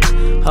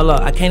 Hold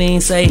up. I can't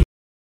even say.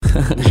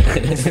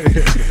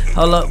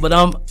 Hold up, but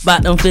I'm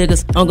about them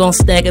figures. I'm gonna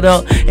stack it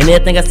up, and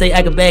everything I say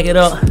I can back it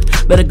up.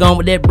 Better go on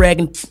with that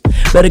bragging,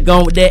 better go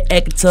on with that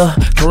acting tough.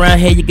 Around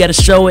here you gotta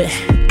show it.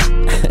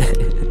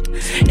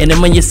 And the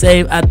money you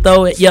save, I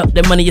throw it. Yup,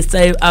 the money you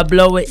save, I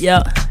blow it.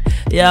 Yup.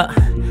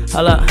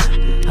 Hold up.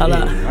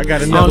 I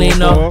got another don't even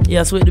know. one.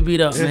 Yeah, switch the beat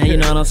up, man. You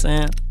know what I'm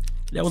saying?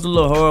 That was a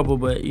little horrible,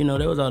 but you know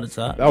that was all the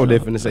top. I was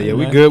definitely say, yeah,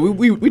 we good.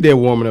 We did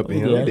warming up in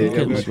here.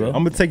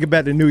 I'm gonna take it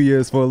back to New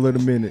Year's for a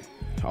little minute.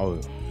 Oh,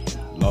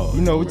 Lord.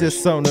 You know,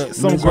 just some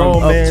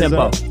grown man.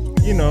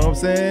 You know what I'm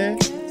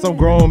saying? Some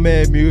grown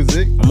man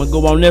music. I'm gonna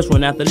go on this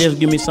one. After this,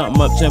 give me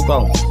something up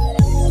tempo.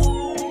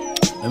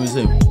 Let me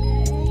see.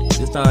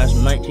 This time that's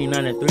from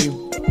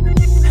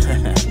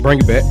 1993. Bring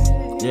it back.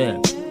 Yeah.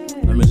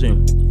 Let me see.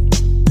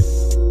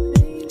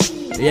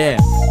 Yeah.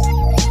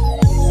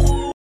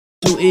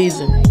 Too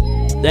easy.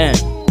 Damn.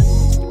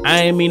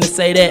 I ain't mean to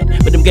say that,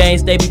 but them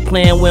games they be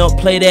playing, we don't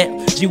play that.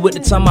 G with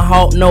the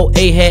tomahawk, no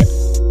A-hat.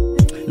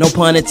 No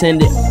pun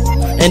intended.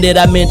 And did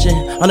I mention,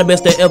 I'm the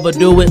best to ever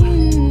do it.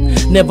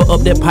 Never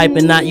up that pipe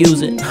and not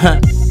use it.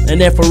 And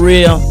then for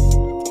real,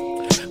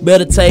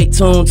 better take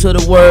tune to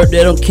the word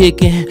that I'm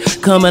kicking.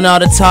 Coming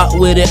out the top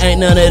with it, ain't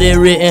none of it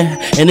written.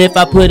 And if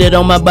I put it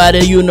on my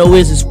body, you know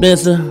it's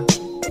expensive.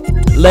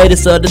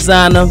 Latest of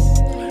designer,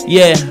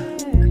 yeah.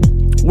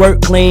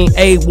 Work clean,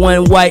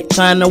 A1 white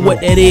China, what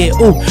that is.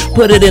 Ooh,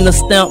 put it in a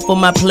stamp for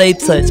my play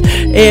touch.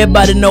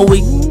 Everybody know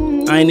we.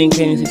 I ain't even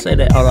can't say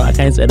that. Hold on, I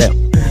can't say that.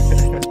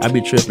 I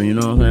be tripping, you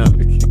know what I'm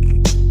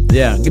saying?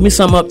 Yeah, give me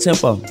some up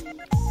tempo.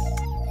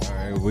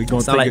 Alright, we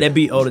gonna sound like that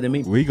beat older than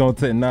me. We gonna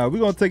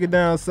take it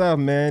down south,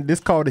 man.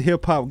 This called the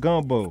hip hop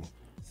gumbo.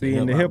 See,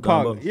 in the hip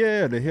hop,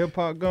 the hip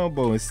hop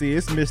gumbo, and see,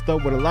 it's mixed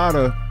up with a lot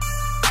of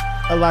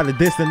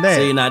this and that.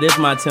 See, now this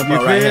my tempo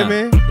you right feel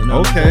here. Me? You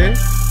know okay.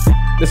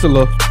 This a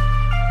little.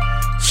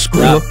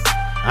 Yeah.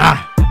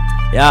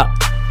 Yeah.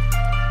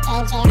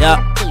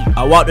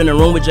 I walked in the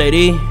room with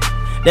JD.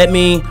 That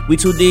mean we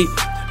too deep,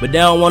 but they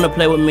don't wanna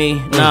play with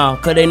me. Nah,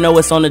 cause they know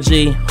it's on the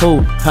G.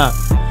 Who? Huh?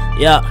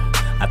 Yeah.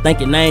 I think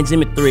your name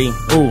Jimmy 3.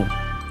 Ooh.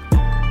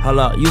 Hold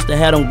up. Used to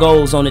have them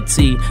goals on the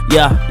T.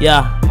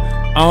 Yeah.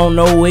 I don't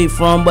know where he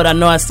from, but I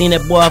know I seen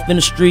that boy off in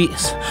the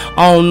streets.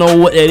 I don't know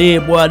what that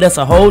is, boy. That's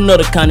a whole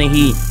nother kind of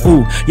heat.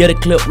 Ooh, yeah, the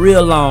clip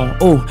real long.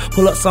 Ooh,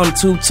 pull up some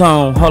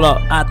two-tone. Hold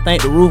up, I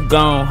think the roof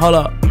gone. Hold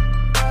up.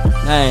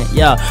 Hey,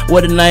 yeah,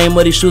 what the name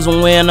of these shoes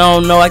I'm wearing? I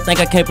don't know, I think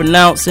I can't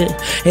pronounce it.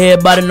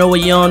 Everybody know a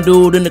young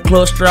dude in the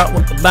club strap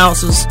with the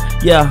bouncers.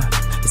 Yeah,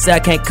 they say I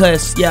can't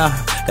cuss, yeah.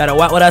 Gotta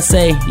watch what I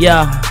say,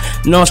 yeah.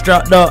 You know I'm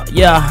strapped up,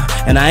 yeah.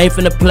 And I ain't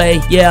finna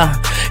play, yeah.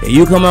 If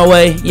you come my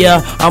way,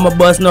 yeah, I'ma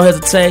bust, no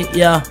hesitate,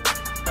 yeah.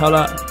 Hold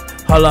up.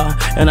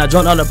 And I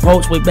jumped on the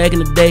porch way back in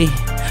the day.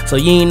 So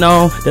you ain't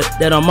know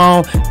that I'm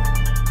on.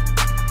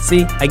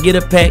 See, I get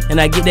a pack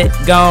and I get that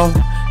gone,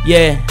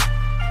 yeah.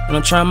 And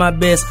I'm trying my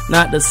best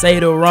not to say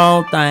the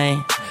wrong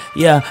thing.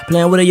 Yeah,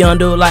 playing with a young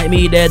dude like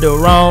me, that the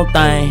wrong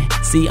thing.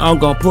 See, I'm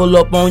gonna pull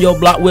up on your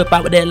block, whip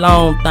out with that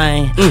long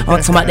thing.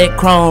 I'm talking about that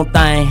chrome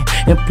thing.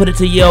 And put it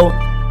to your,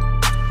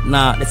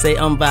 nah, they say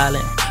I'm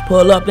violent.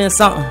 Pull up in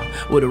something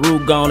with a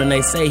roof gone and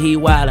they say he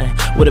wildin'.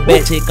 With a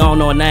bad chick on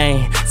no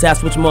name. Say I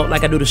switch them up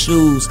like I do the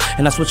shoes.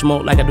 And I switch them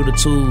up like I do the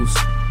tools.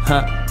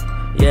 Huh?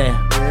 Yeah,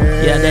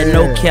 that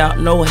no cap,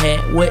 no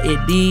hat. What it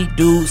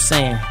do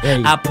saying?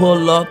 I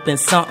pull up in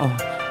something.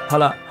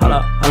 Hold up.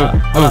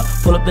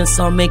 Pull up in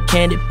something in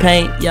candy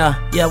paint. Yeah,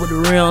 with the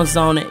rims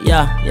on it.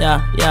 Yeah.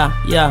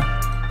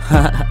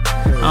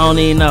 I don't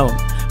even know.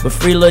 But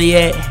free Lil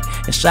Yak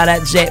and shout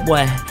out Jack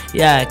Boy.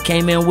 Yeah,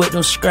 came in with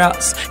them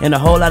scraps and a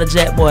whole lot of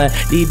Jack Boy.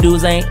 These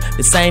dudes ain't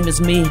the same as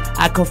me.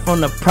 I come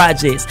from the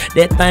projects.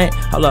 That thing,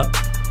 hold up.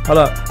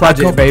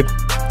 Project, babe.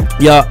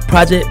 Yeah,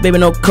 project, baby,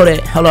 no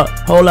Kodak. Hold up,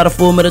 whole lot of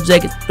Full Metal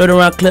jackets. 30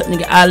 round clip,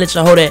 nigga, I let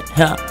you hold that.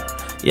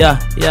 Yeah.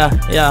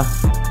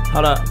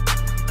 Hold up.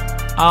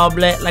 All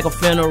black like a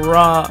finna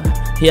rob.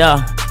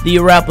 Yeah, these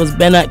rappers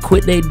better not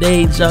quit they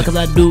day job, cause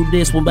I do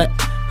this one, but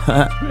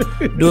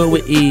do it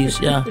with ease.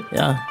 Yeah.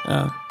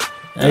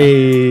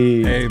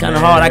 Hey, kind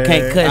of hard. I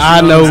can't cut.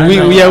 I know.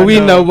 We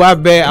know. My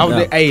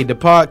bad. Hey, the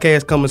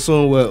podcast coming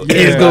soon. Well,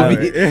 it's gonna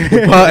be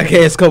the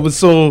podcast coming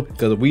soon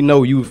because we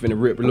know you finna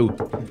rip Lou.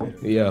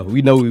 Yeah,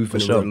 we know you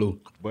finna rip Lou.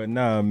 But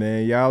nah,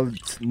 man, y'all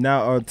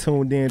now are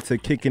tuned in to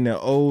Kicking It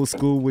Old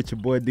School with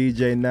your boy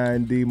DJ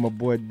 9D, my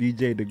boy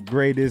DJ the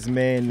Greatest,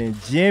 man, and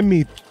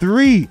Jimmy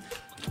 3.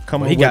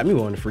 Come on, he got me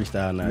on the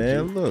freestyle now.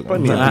 Man, look,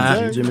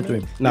 Jimmy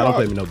 3. Nah, don't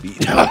play me no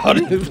beat.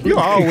 You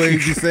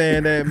always be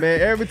saying that,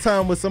 man. Every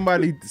time when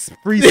somebody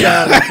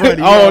freestyle in front of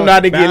you, oh,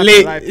 not to get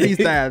lit. Like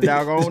freestyle,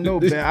 dog. I don't know,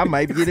 man. I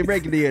might get it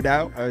regular,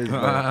 dog.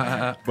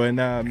 But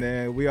nah,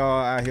 man, we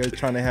all out here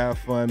trying to have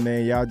fun,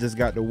 man. Y'all just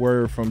got the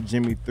word from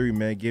Jimmy 3,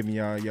 man, giving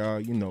y'all,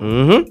 you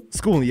know,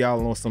 schooling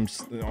y'all on some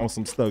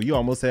stuff. You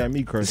almost had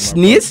me cursing.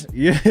 Snitch?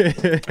 Yeah.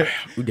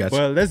 We got you.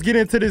 Well, let's get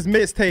into this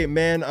mixtape,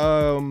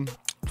 man.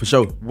 For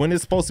sure. When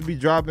it's supposed to be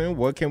dropping,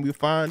 where can we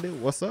find it?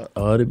 What's up?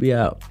 It'll be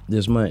out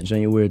this month,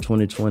 January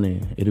 2020.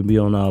 It'll be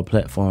on all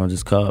platforms.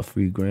 It's called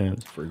Free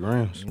Grams. Free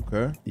Grams.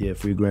 Okay. Yeah,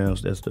 Free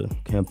Grams. That's the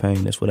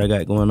campaign. That's what I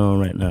got going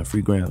on right now.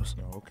 Free Grams.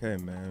 Okay,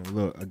 man.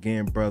 Look,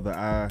 again, brother,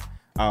 I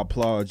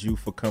applaud you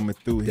for coming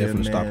through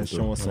Definitely here, man.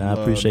 Showing some I love,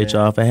 appreciate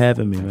man. y'all for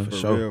having me, man.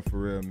 For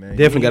real, man.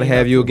 Definitely got to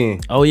have you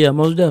again. Oh, yeah,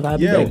 most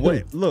definitely. I'll be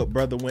back. Look,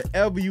 brother,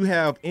 whenever you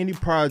have any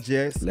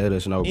projects, let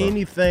us know, bro.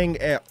 Anything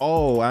at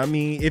all. I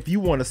mean, if you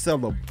want to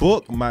sell a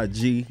book, my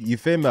G, you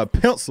feel me? A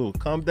pencil,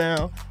 come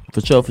down. For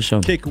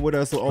sure. Kick it with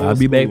us. I'll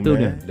be back through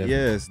man. there.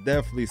 Yes,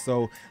 definitely.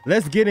 So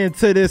let's get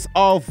into this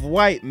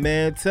Off-White,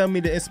 man. Tell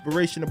me the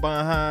inspiration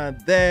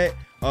behind that.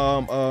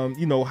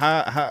 You know,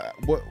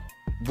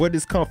 where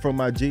this come from,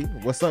 my G?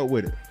 What's up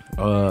with it?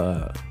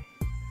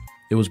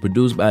 It was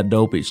produced by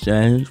Dope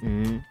Exchange.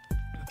 Mm-hmm.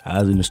 I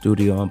was in the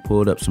studio and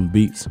pulled up some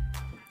beats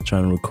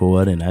trying to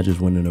record, and I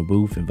just went in the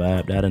booth and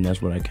vibed out, and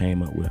that's what I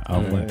came up with.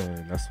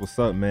 Man, that's what's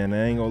up, man.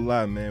 I ain't gonna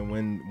lie, man.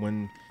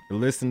 When the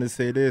listeners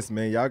say this,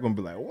 man, y'all gonna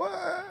be like,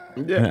 what?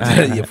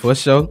 Yeah, for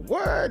sure.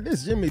 What?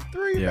 This Jimmy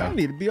 3, man, I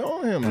need to be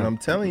on him. And I'm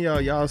telling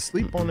y'all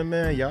sleep on it,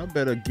 man. Y'all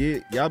better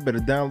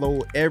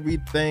download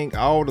everything,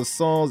 all the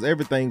songs,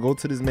 everything. Go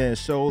to this man's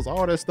shows,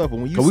 all that stuff.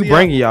 And when you we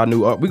bringing y'all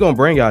we gonna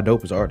bring y'all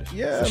dopest artists.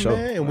 Yeah, for sure.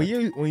 man.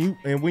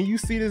 And when you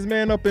see this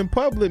man up in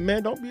public,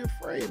 man, don't be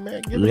afraid,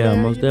 man. Give yeah,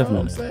 man, most you know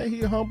definitely. what I'm saying?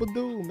 He a humble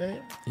dude,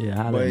 man.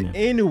 Yeah, but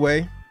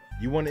anyway,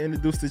 you want to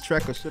introduce the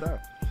track or shut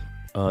up?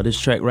 This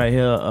track right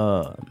here,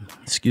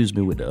 excuse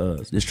me with the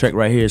uhs. This track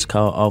right here is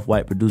called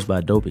Off-White, produced by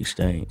Dope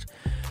Exchange.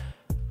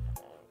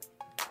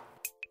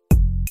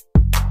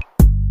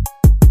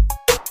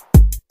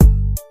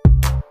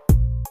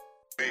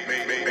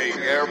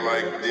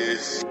 Like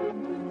this.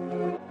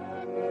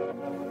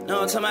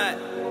 No, I'm talking about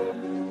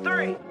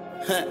 3.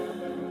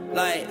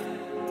 Like,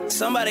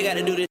 somebody got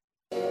to do this.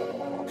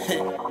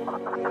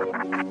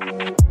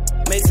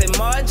 Makes it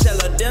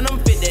Margiela denim,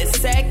 fit that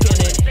sack in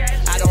it.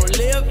 I don't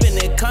live in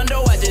it,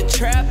 condo, I just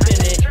trap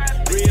in it.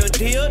 Real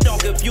deal,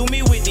 don't confuse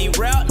me with these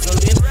routes.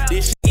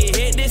 This shit get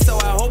hit this, so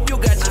I hope you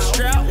got your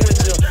strap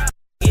with you.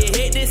 Get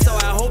hit this, so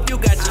I hope you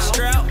got your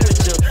strap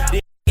with you.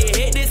 This get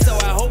hit this, so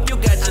I hope you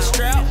got your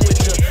strap with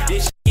you.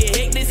 This get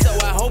hit this, so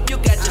I hope you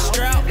got your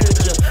strap with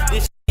you.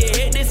 This get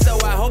hit this, so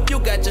I hope you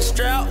got your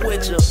strap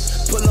with you.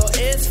 Pull on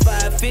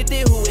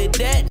S550, who is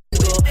that?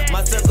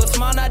 My circle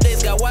small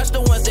nowadays, got watch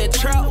the ones that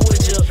trout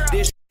with you.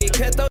 This shit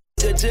cut those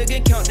good jug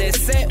and count that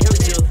set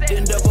with you.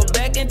 Then double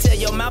back and tell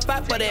your mouth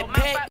out for that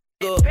pack.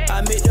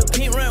 I made the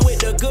pink run with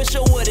the good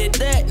show, what it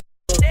that?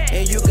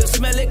 And you can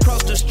smell it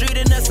cross the street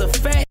and that's a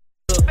fact.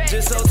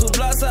 Just sold 2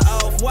 blocks of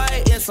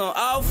Off-White and some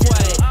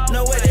Off-White.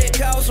 Know what that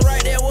costs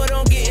right there, what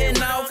I'm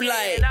getting off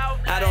like.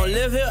 I don't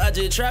live here, I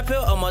just trap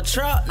here, I'm a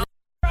trap.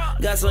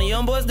 Got some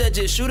young boys that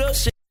just shoot up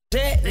shit.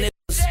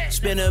 Niggas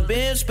spin a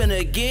bin, spin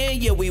again,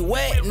 yeah we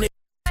wet niggas.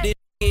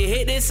 Get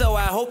hit this, so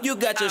I hope you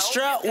got your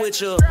strap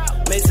with you.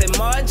 Makes it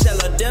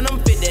Margiela denim,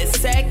 fit that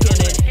sack in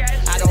it.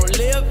 I don't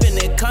live in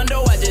it,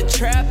 condo, I just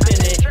trap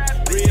in it.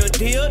 Real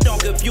deal, don't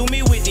confuse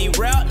me with these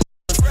route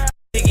niggas.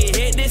 Get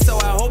hit this, so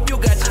I hope you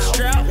got your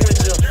strap with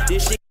you.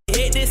 This shit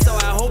hit this, so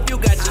I hope you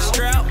got your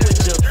strap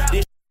with you.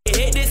 This shit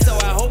hit this, so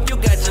I hope you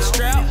got your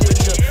strap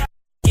with you.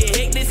 Get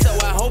hit this, so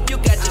I hope you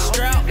got your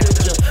strap with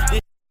you.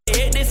 This shit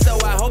hit this, so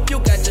I hope you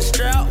got your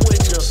strap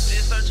with you.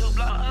 This are 2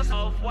 blocks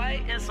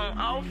Off-White and some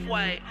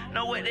Off-White.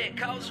 Know what that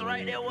costs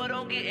right there, what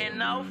I'm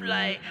getting off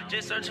like.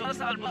 Just search for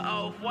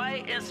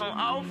Off-White and some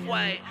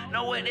Off-White.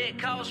 Know what that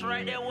costs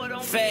right there, what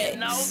I'm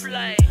getting off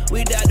like.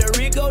 We died to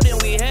Rico, then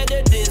we had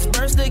to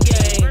disperse the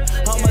game.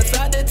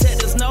 Homicide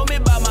detectives know me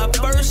by my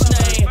first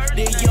name.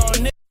 The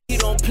young nigga, he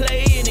don't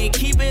play and he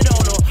keep it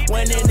on him.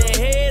 When in the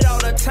head all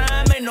the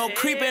time, ain't no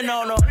creeping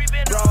on him.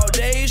 Broad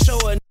day, show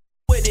a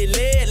with the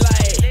lead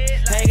light.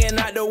 Hanging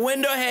out the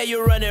window, had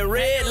you running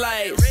red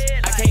lights.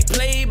 I can't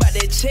play by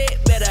that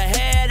check, better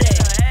have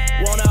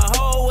that. Want a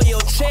hole with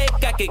your check,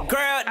 I can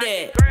grab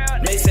that.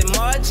 Makes it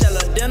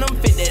Margiela denim,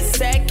 fit that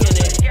sack in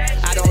it.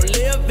 I don't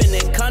live in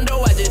it,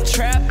 condo, I just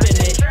trap in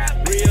it.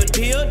 Real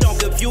deal, don't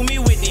confuse me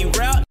with these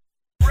route.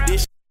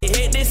 This shit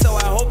hit this, so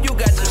I hope you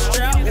got your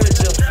strap with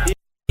you. This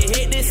shit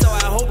hit this, so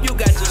I hope you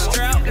got your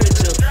strap with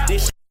you.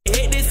 This shit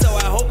hit this, so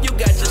I hope you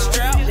got your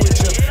strap with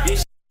you.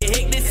 This shit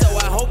hit this, so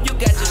I hope you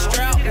got your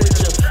strap with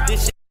you.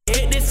 This shit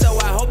hit this, so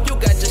I hope you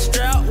got your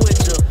strap with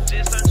you.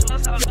 This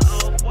are 2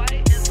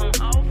 Off-White and some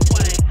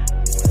Off-White.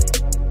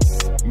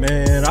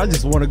 I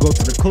just want to go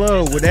to the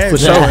club with that For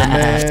joint, sure.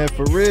 man.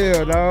 For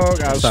real,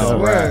 dog. I It's all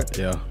swear. right.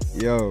 Yeah.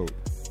 Yo,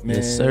 man.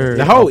 Yes, sir.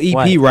 The whole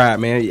Off-White. EP ride,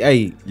 man.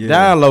 Hey, Yeah.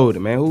 download it,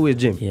 man. Who is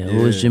Jimmy? Yeah,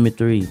 who is Jimmy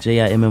 3?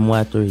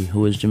 JIMMY3.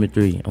 Who is Jimmy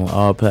 3 on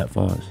all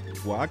platforms?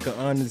 Well, I can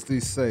honestly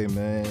say,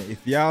 man,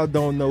 if y'all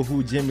don't know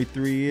who Jimmy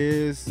 3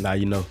 is, Now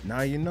you know.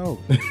 now you know.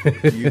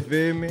 You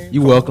feel me?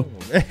 You welcome.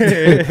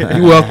 You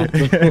You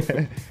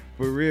welcome.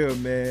 For real,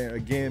 man.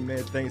 Again,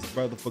 man, thanks,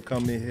 brother, for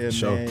coming here,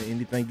 Sure. man.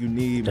 Anything you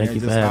need, Thank man, you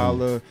for just having me.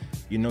 holler.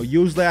 You know,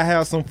 usually I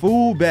have some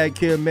food back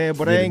here, man,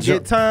 but I Yeah, ain't the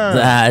get time.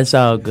 Nah, it's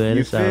all good.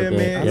 You It's all feel good.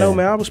 me? I know,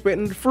 man. I was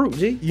expecting the fruit,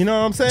 G. You know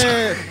what I'm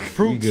saying? You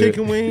Fruit, good.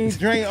 chicken wings,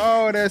 drink,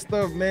 all that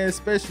stuff, man.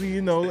 Especially,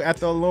 you know,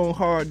 after a long,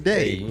 hard Hey,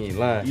 day. you ain't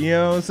lying. You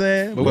know what I'm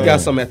saying? But we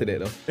got some after that,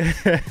 though.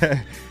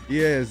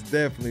 Yes,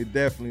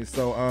 definitely.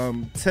 So,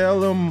 tell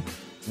them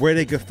where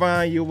they can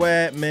find you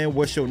at, man.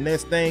 What's your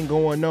next thing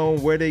going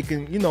on? Where they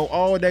can, you know,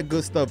 all that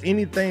good stuff.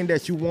 Anything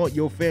that you want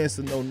your fans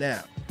to know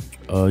now.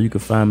 You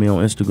can find me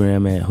on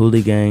Instagram at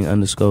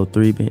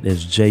hooligang_3.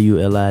 That's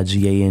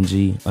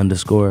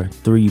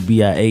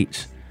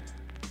JULIGANG_3BIH.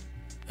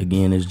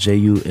 Again, it's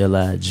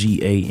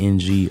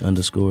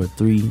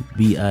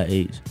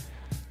JULIGANG_3BIH.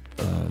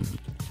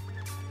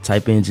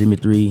 Type in Jimmy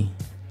 3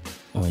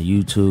 on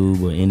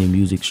YouTube or any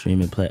music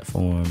streaming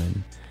platform,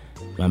 and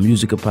my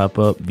music will pop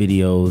up,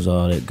 videos,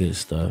 all that good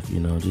stuff. You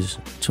know, just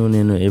tune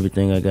in to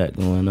everything I got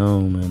going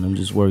on, man. I'm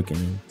just working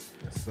and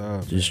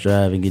just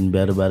striving, getting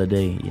better by the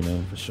day, you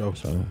know. For sure.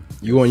 So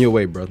You on your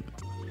way, brother.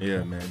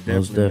 Yeah, man.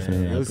 most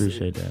definitely, man. I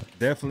appreciate that.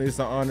 Definitely, it's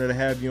an honor to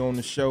have you on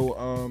the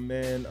show,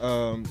 man.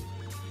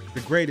 The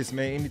greatest,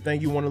 man.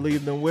 Anything you want to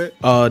leave them with?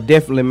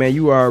 Definitely, man.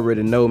 You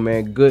already know,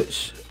 man. Good.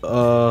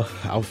 I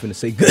was finna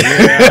say good.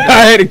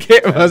 I had to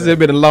get myself. It's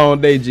been a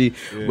long day, G.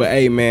 Yeah. But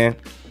hey, man,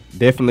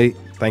 definitely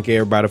thank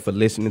everybody for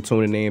listening,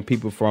 tuning in.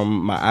 People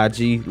from my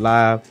IG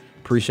live,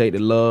 appreciate the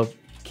love.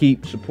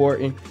 Keep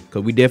supporting,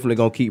 cause we definitely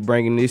gonna keep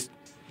bringing this.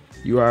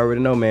 You already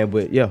know, man.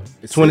 But yeah,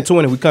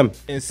 2020, we coming.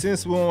 And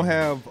since we don't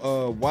have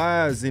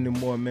Wise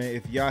anymore, man,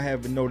 if y'all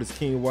haven't noticed,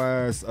 King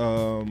Wise,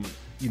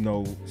 you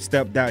know,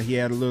 stepped out. He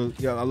had a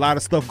lot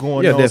of stuff going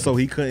on, definitely. so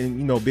he couldn't,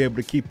 you know, be able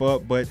to keep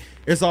up. But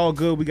it's all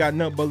good. We got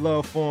nothing but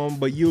love for him.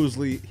 But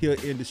usually he'll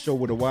end the show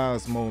with a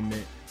Wise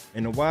moment.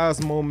 And the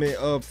Wise moment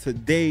of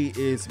today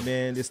is,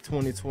 man, it's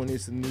 2020.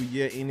 It's a new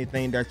year.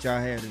 Anything that y'all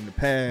had in the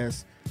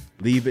past,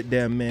 leave it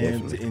there, man,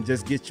 Definitely. and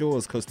just get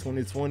yours, because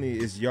 2020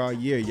 is y'all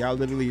year. Y'all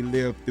literally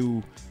lived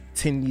through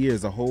 10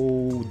 years, a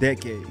whole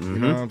decade. You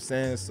know what I'm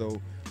saying?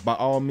 So by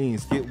all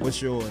means, get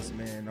what's yours,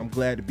 man. I'm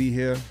glad to be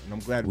here, and I'm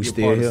glad to We be a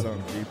still part here. of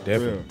something. G, for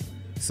Definitely. real.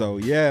 So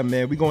yeah,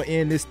 man, we're gonna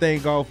end this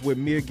thing off with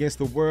Me Against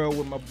the World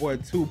with my boy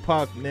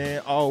Tupac,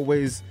 man.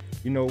 Always,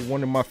 you know,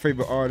 one of my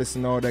favorite artists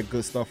and all that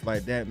good stuff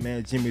like that,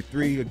 man. Jimmy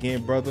 3,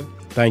 again, brother.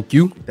 Thank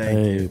you. Thank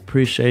Hey, you.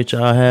 appreciate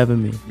y'all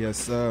having me. Yes,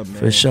 sir, man.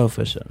 For sure,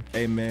 for sure.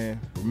 Hey, man,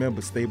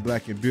 remember, stay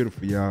black and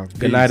beautiful, y'all.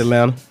 Good night, Peace.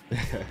 Atlanta.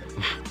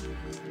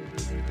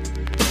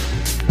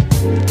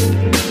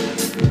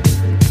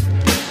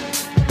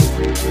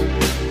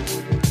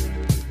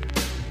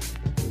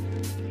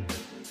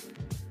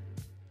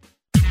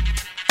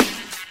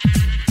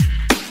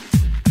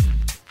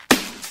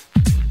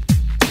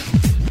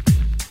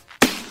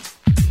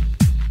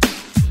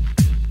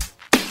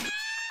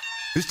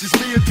 It's just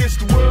me against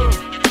the world.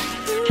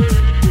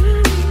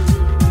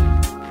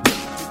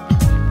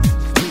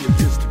 It's me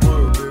against the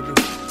world, baby.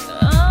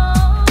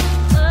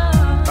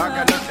 I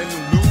got nothing to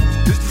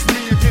lose. It's just me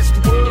against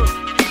the world.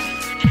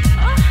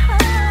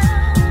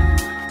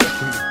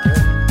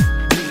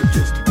 Me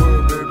against the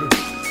world, baby.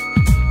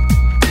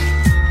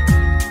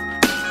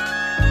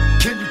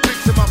 Can you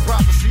picture my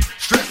prophecy?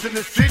 Stress in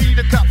the city,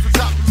 the cops are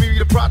topping me.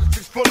 The project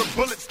is full of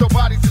bullets, no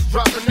bodies is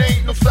dropping. There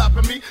ain't no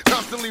stopping me.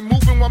 Constantly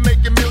moving while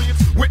making millions.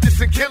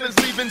 Witnessing killings,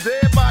 leaving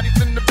dead bodies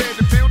in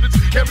abandoned buildings.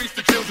 Carries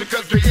the children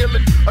cause they're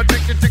illin'.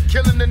 Addicted to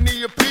killing and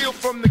the appeal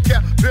from the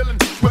cap villain.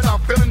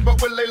 Without feeling,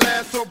 but will they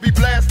last or be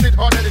blasted?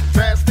 Hard-headed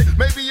bastard.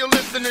 Maybe you'll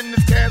listen in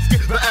this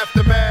casket. The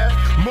aftermath.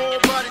 More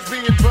bodies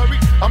being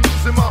buried. I'm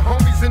losing my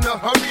homies in a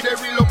hurry. They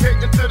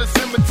relocating to the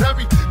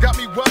cemetery. Got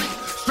me worried.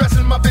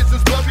 Stressing my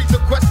business blurry. The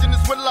question is,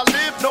 will I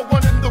live? No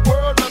one in the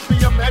world loves me.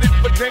 I'm headed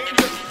for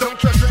danger. Don't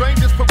trust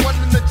strangers. Put one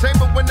in the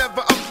chamber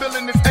whenever I'm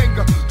feeling this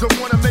anger. Don't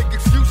wanna make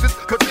excuses,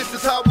 cause this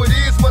is how it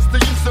is. What's the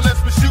use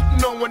unless we're shooting?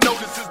 No one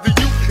notices the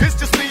youth. It's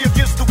just me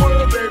against the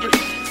world, baby.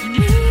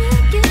 Me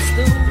against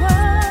the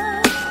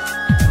world.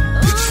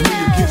 It's just me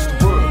against the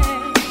world.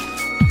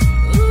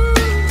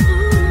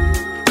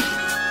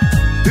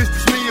 It's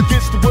just me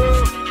against the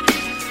world.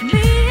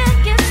 Me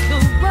against the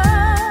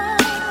world.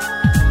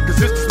 Cause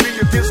it's just me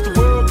against the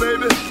world,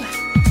 baby.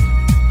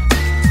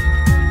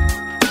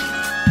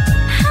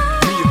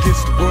 Me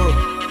against the world.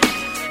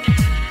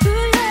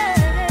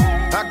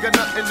 I got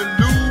nothing to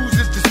lose.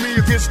 It's just me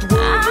against the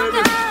world,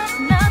 baby.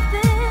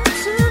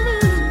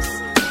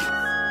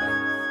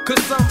 Could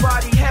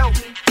somebody help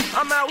me?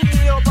 I'm out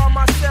here all by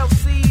myself.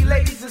 See,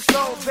 ladies and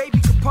stones, baby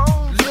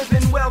Capone,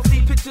 living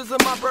wealthy. Pictures of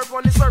my birth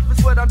on the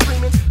surface, what I'm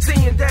dreaming.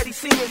 Seeing daddy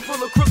seeming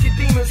full of crooked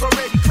demons,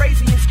 already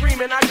crazy and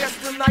screaming. I guess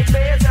the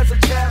nightmares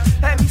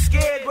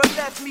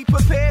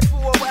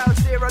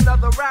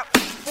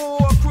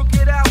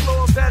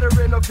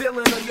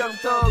villain, a young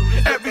thug.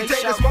 Every day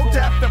there's more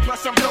depth, and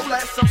plus I'm no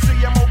less. Some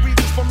CMO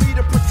reasons for me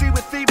to proceed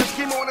with thieving.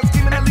 Scheme on and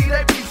scheming and leave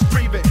their beats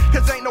breathing.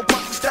 Cause ain't no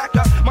punch to stack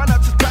up. My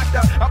nuts is backed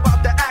up. I'm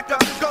about to act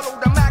up. Go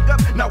load the Mac up.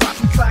 Now watch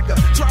me clack up.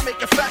 Try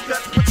make it fat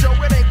cuts. But yo,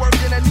 it ain't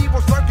working. And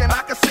evil's lurking.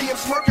 I can see him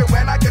smirking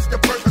when I get the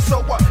burger. So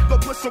what? Go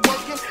put some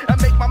work in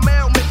and make my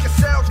mail, make a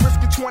sales.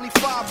 Risking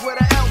 25 with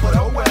an L, but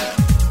oh well.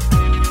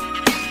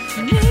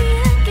 Me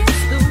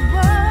against the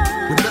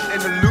world. With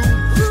nothing to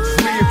lose. It's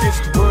me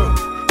against the world.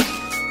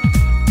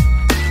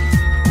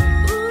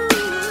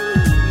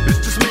 It's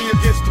just me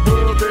against the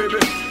world, baby.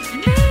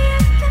 Me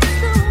against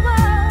the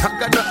world. I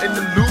got nothing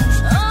to lose.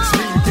 It's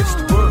me against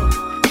the world.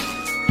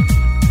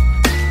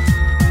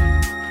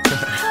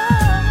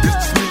 It's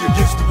just me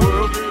against the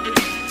world, baby.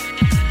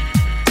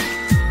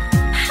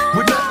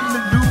 With nothing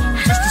to lose.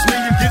 It's just me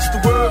against the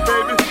world,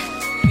 baby.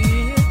 Me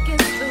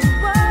against the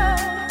world.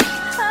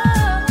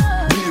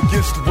 Me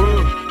against the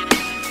world.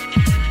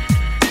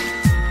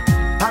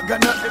 I got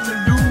nothing to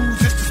lose.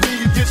 It's just me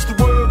against the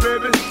world,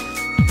 baby.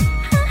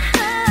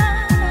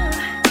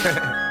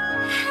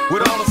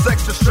 With all the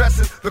extra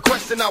stressing, the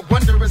question I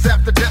wonder is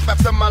after death,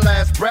 after my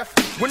last breath,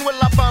 when will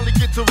I finally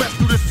get to rest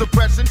through this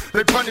suppression?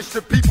 They punish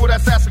the people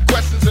that's asking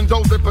questions and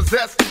those that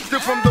possess. Still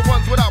from the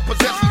ones without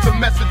possessions, the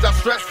message I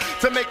stress.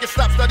 To make it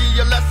stop, study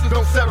your lessons,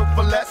 don't settle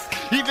for less.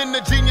 Even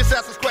the genius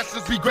asks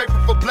questions, be grateful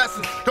for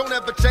blessings. Don't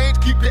ever change,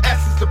 keep your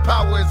essence. The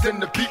power is in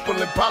the people.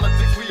 In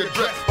politics we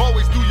address.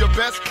 Always do your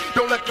best.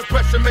 Don't let the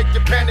pressure make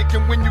you panic.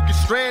 And when you get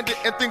stranded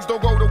and things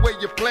don't go the way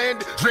you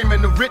planned it,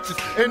 dreaming the riches,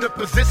 in a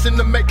position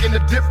to making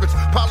a difference.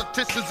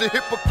 Politicians and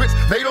hypocrites,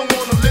 they don't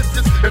want to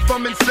listen. If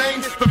I'm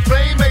insane, the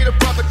fame made a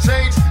proper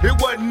change. It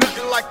wasn't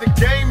nothing like the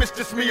game, it's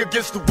just me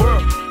against the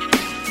world.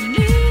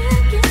 Me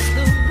against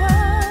the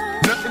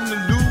world. Nothing to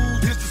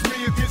lose, it's just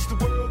me against the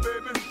world,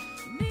 baby.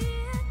 Me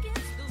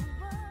against the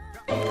world.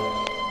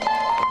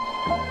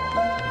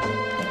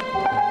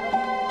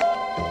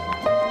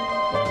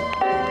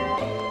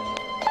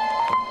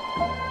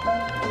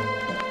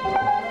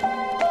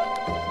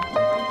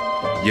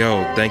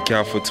 Yo, thank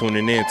y'all for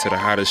tuning in to the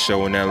hottest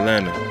show in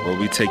Atlanta, where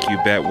we take you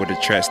back with the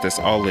tracks that's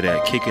all of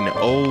that, kicking it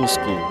old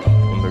school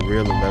on the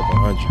real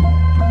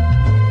 1100.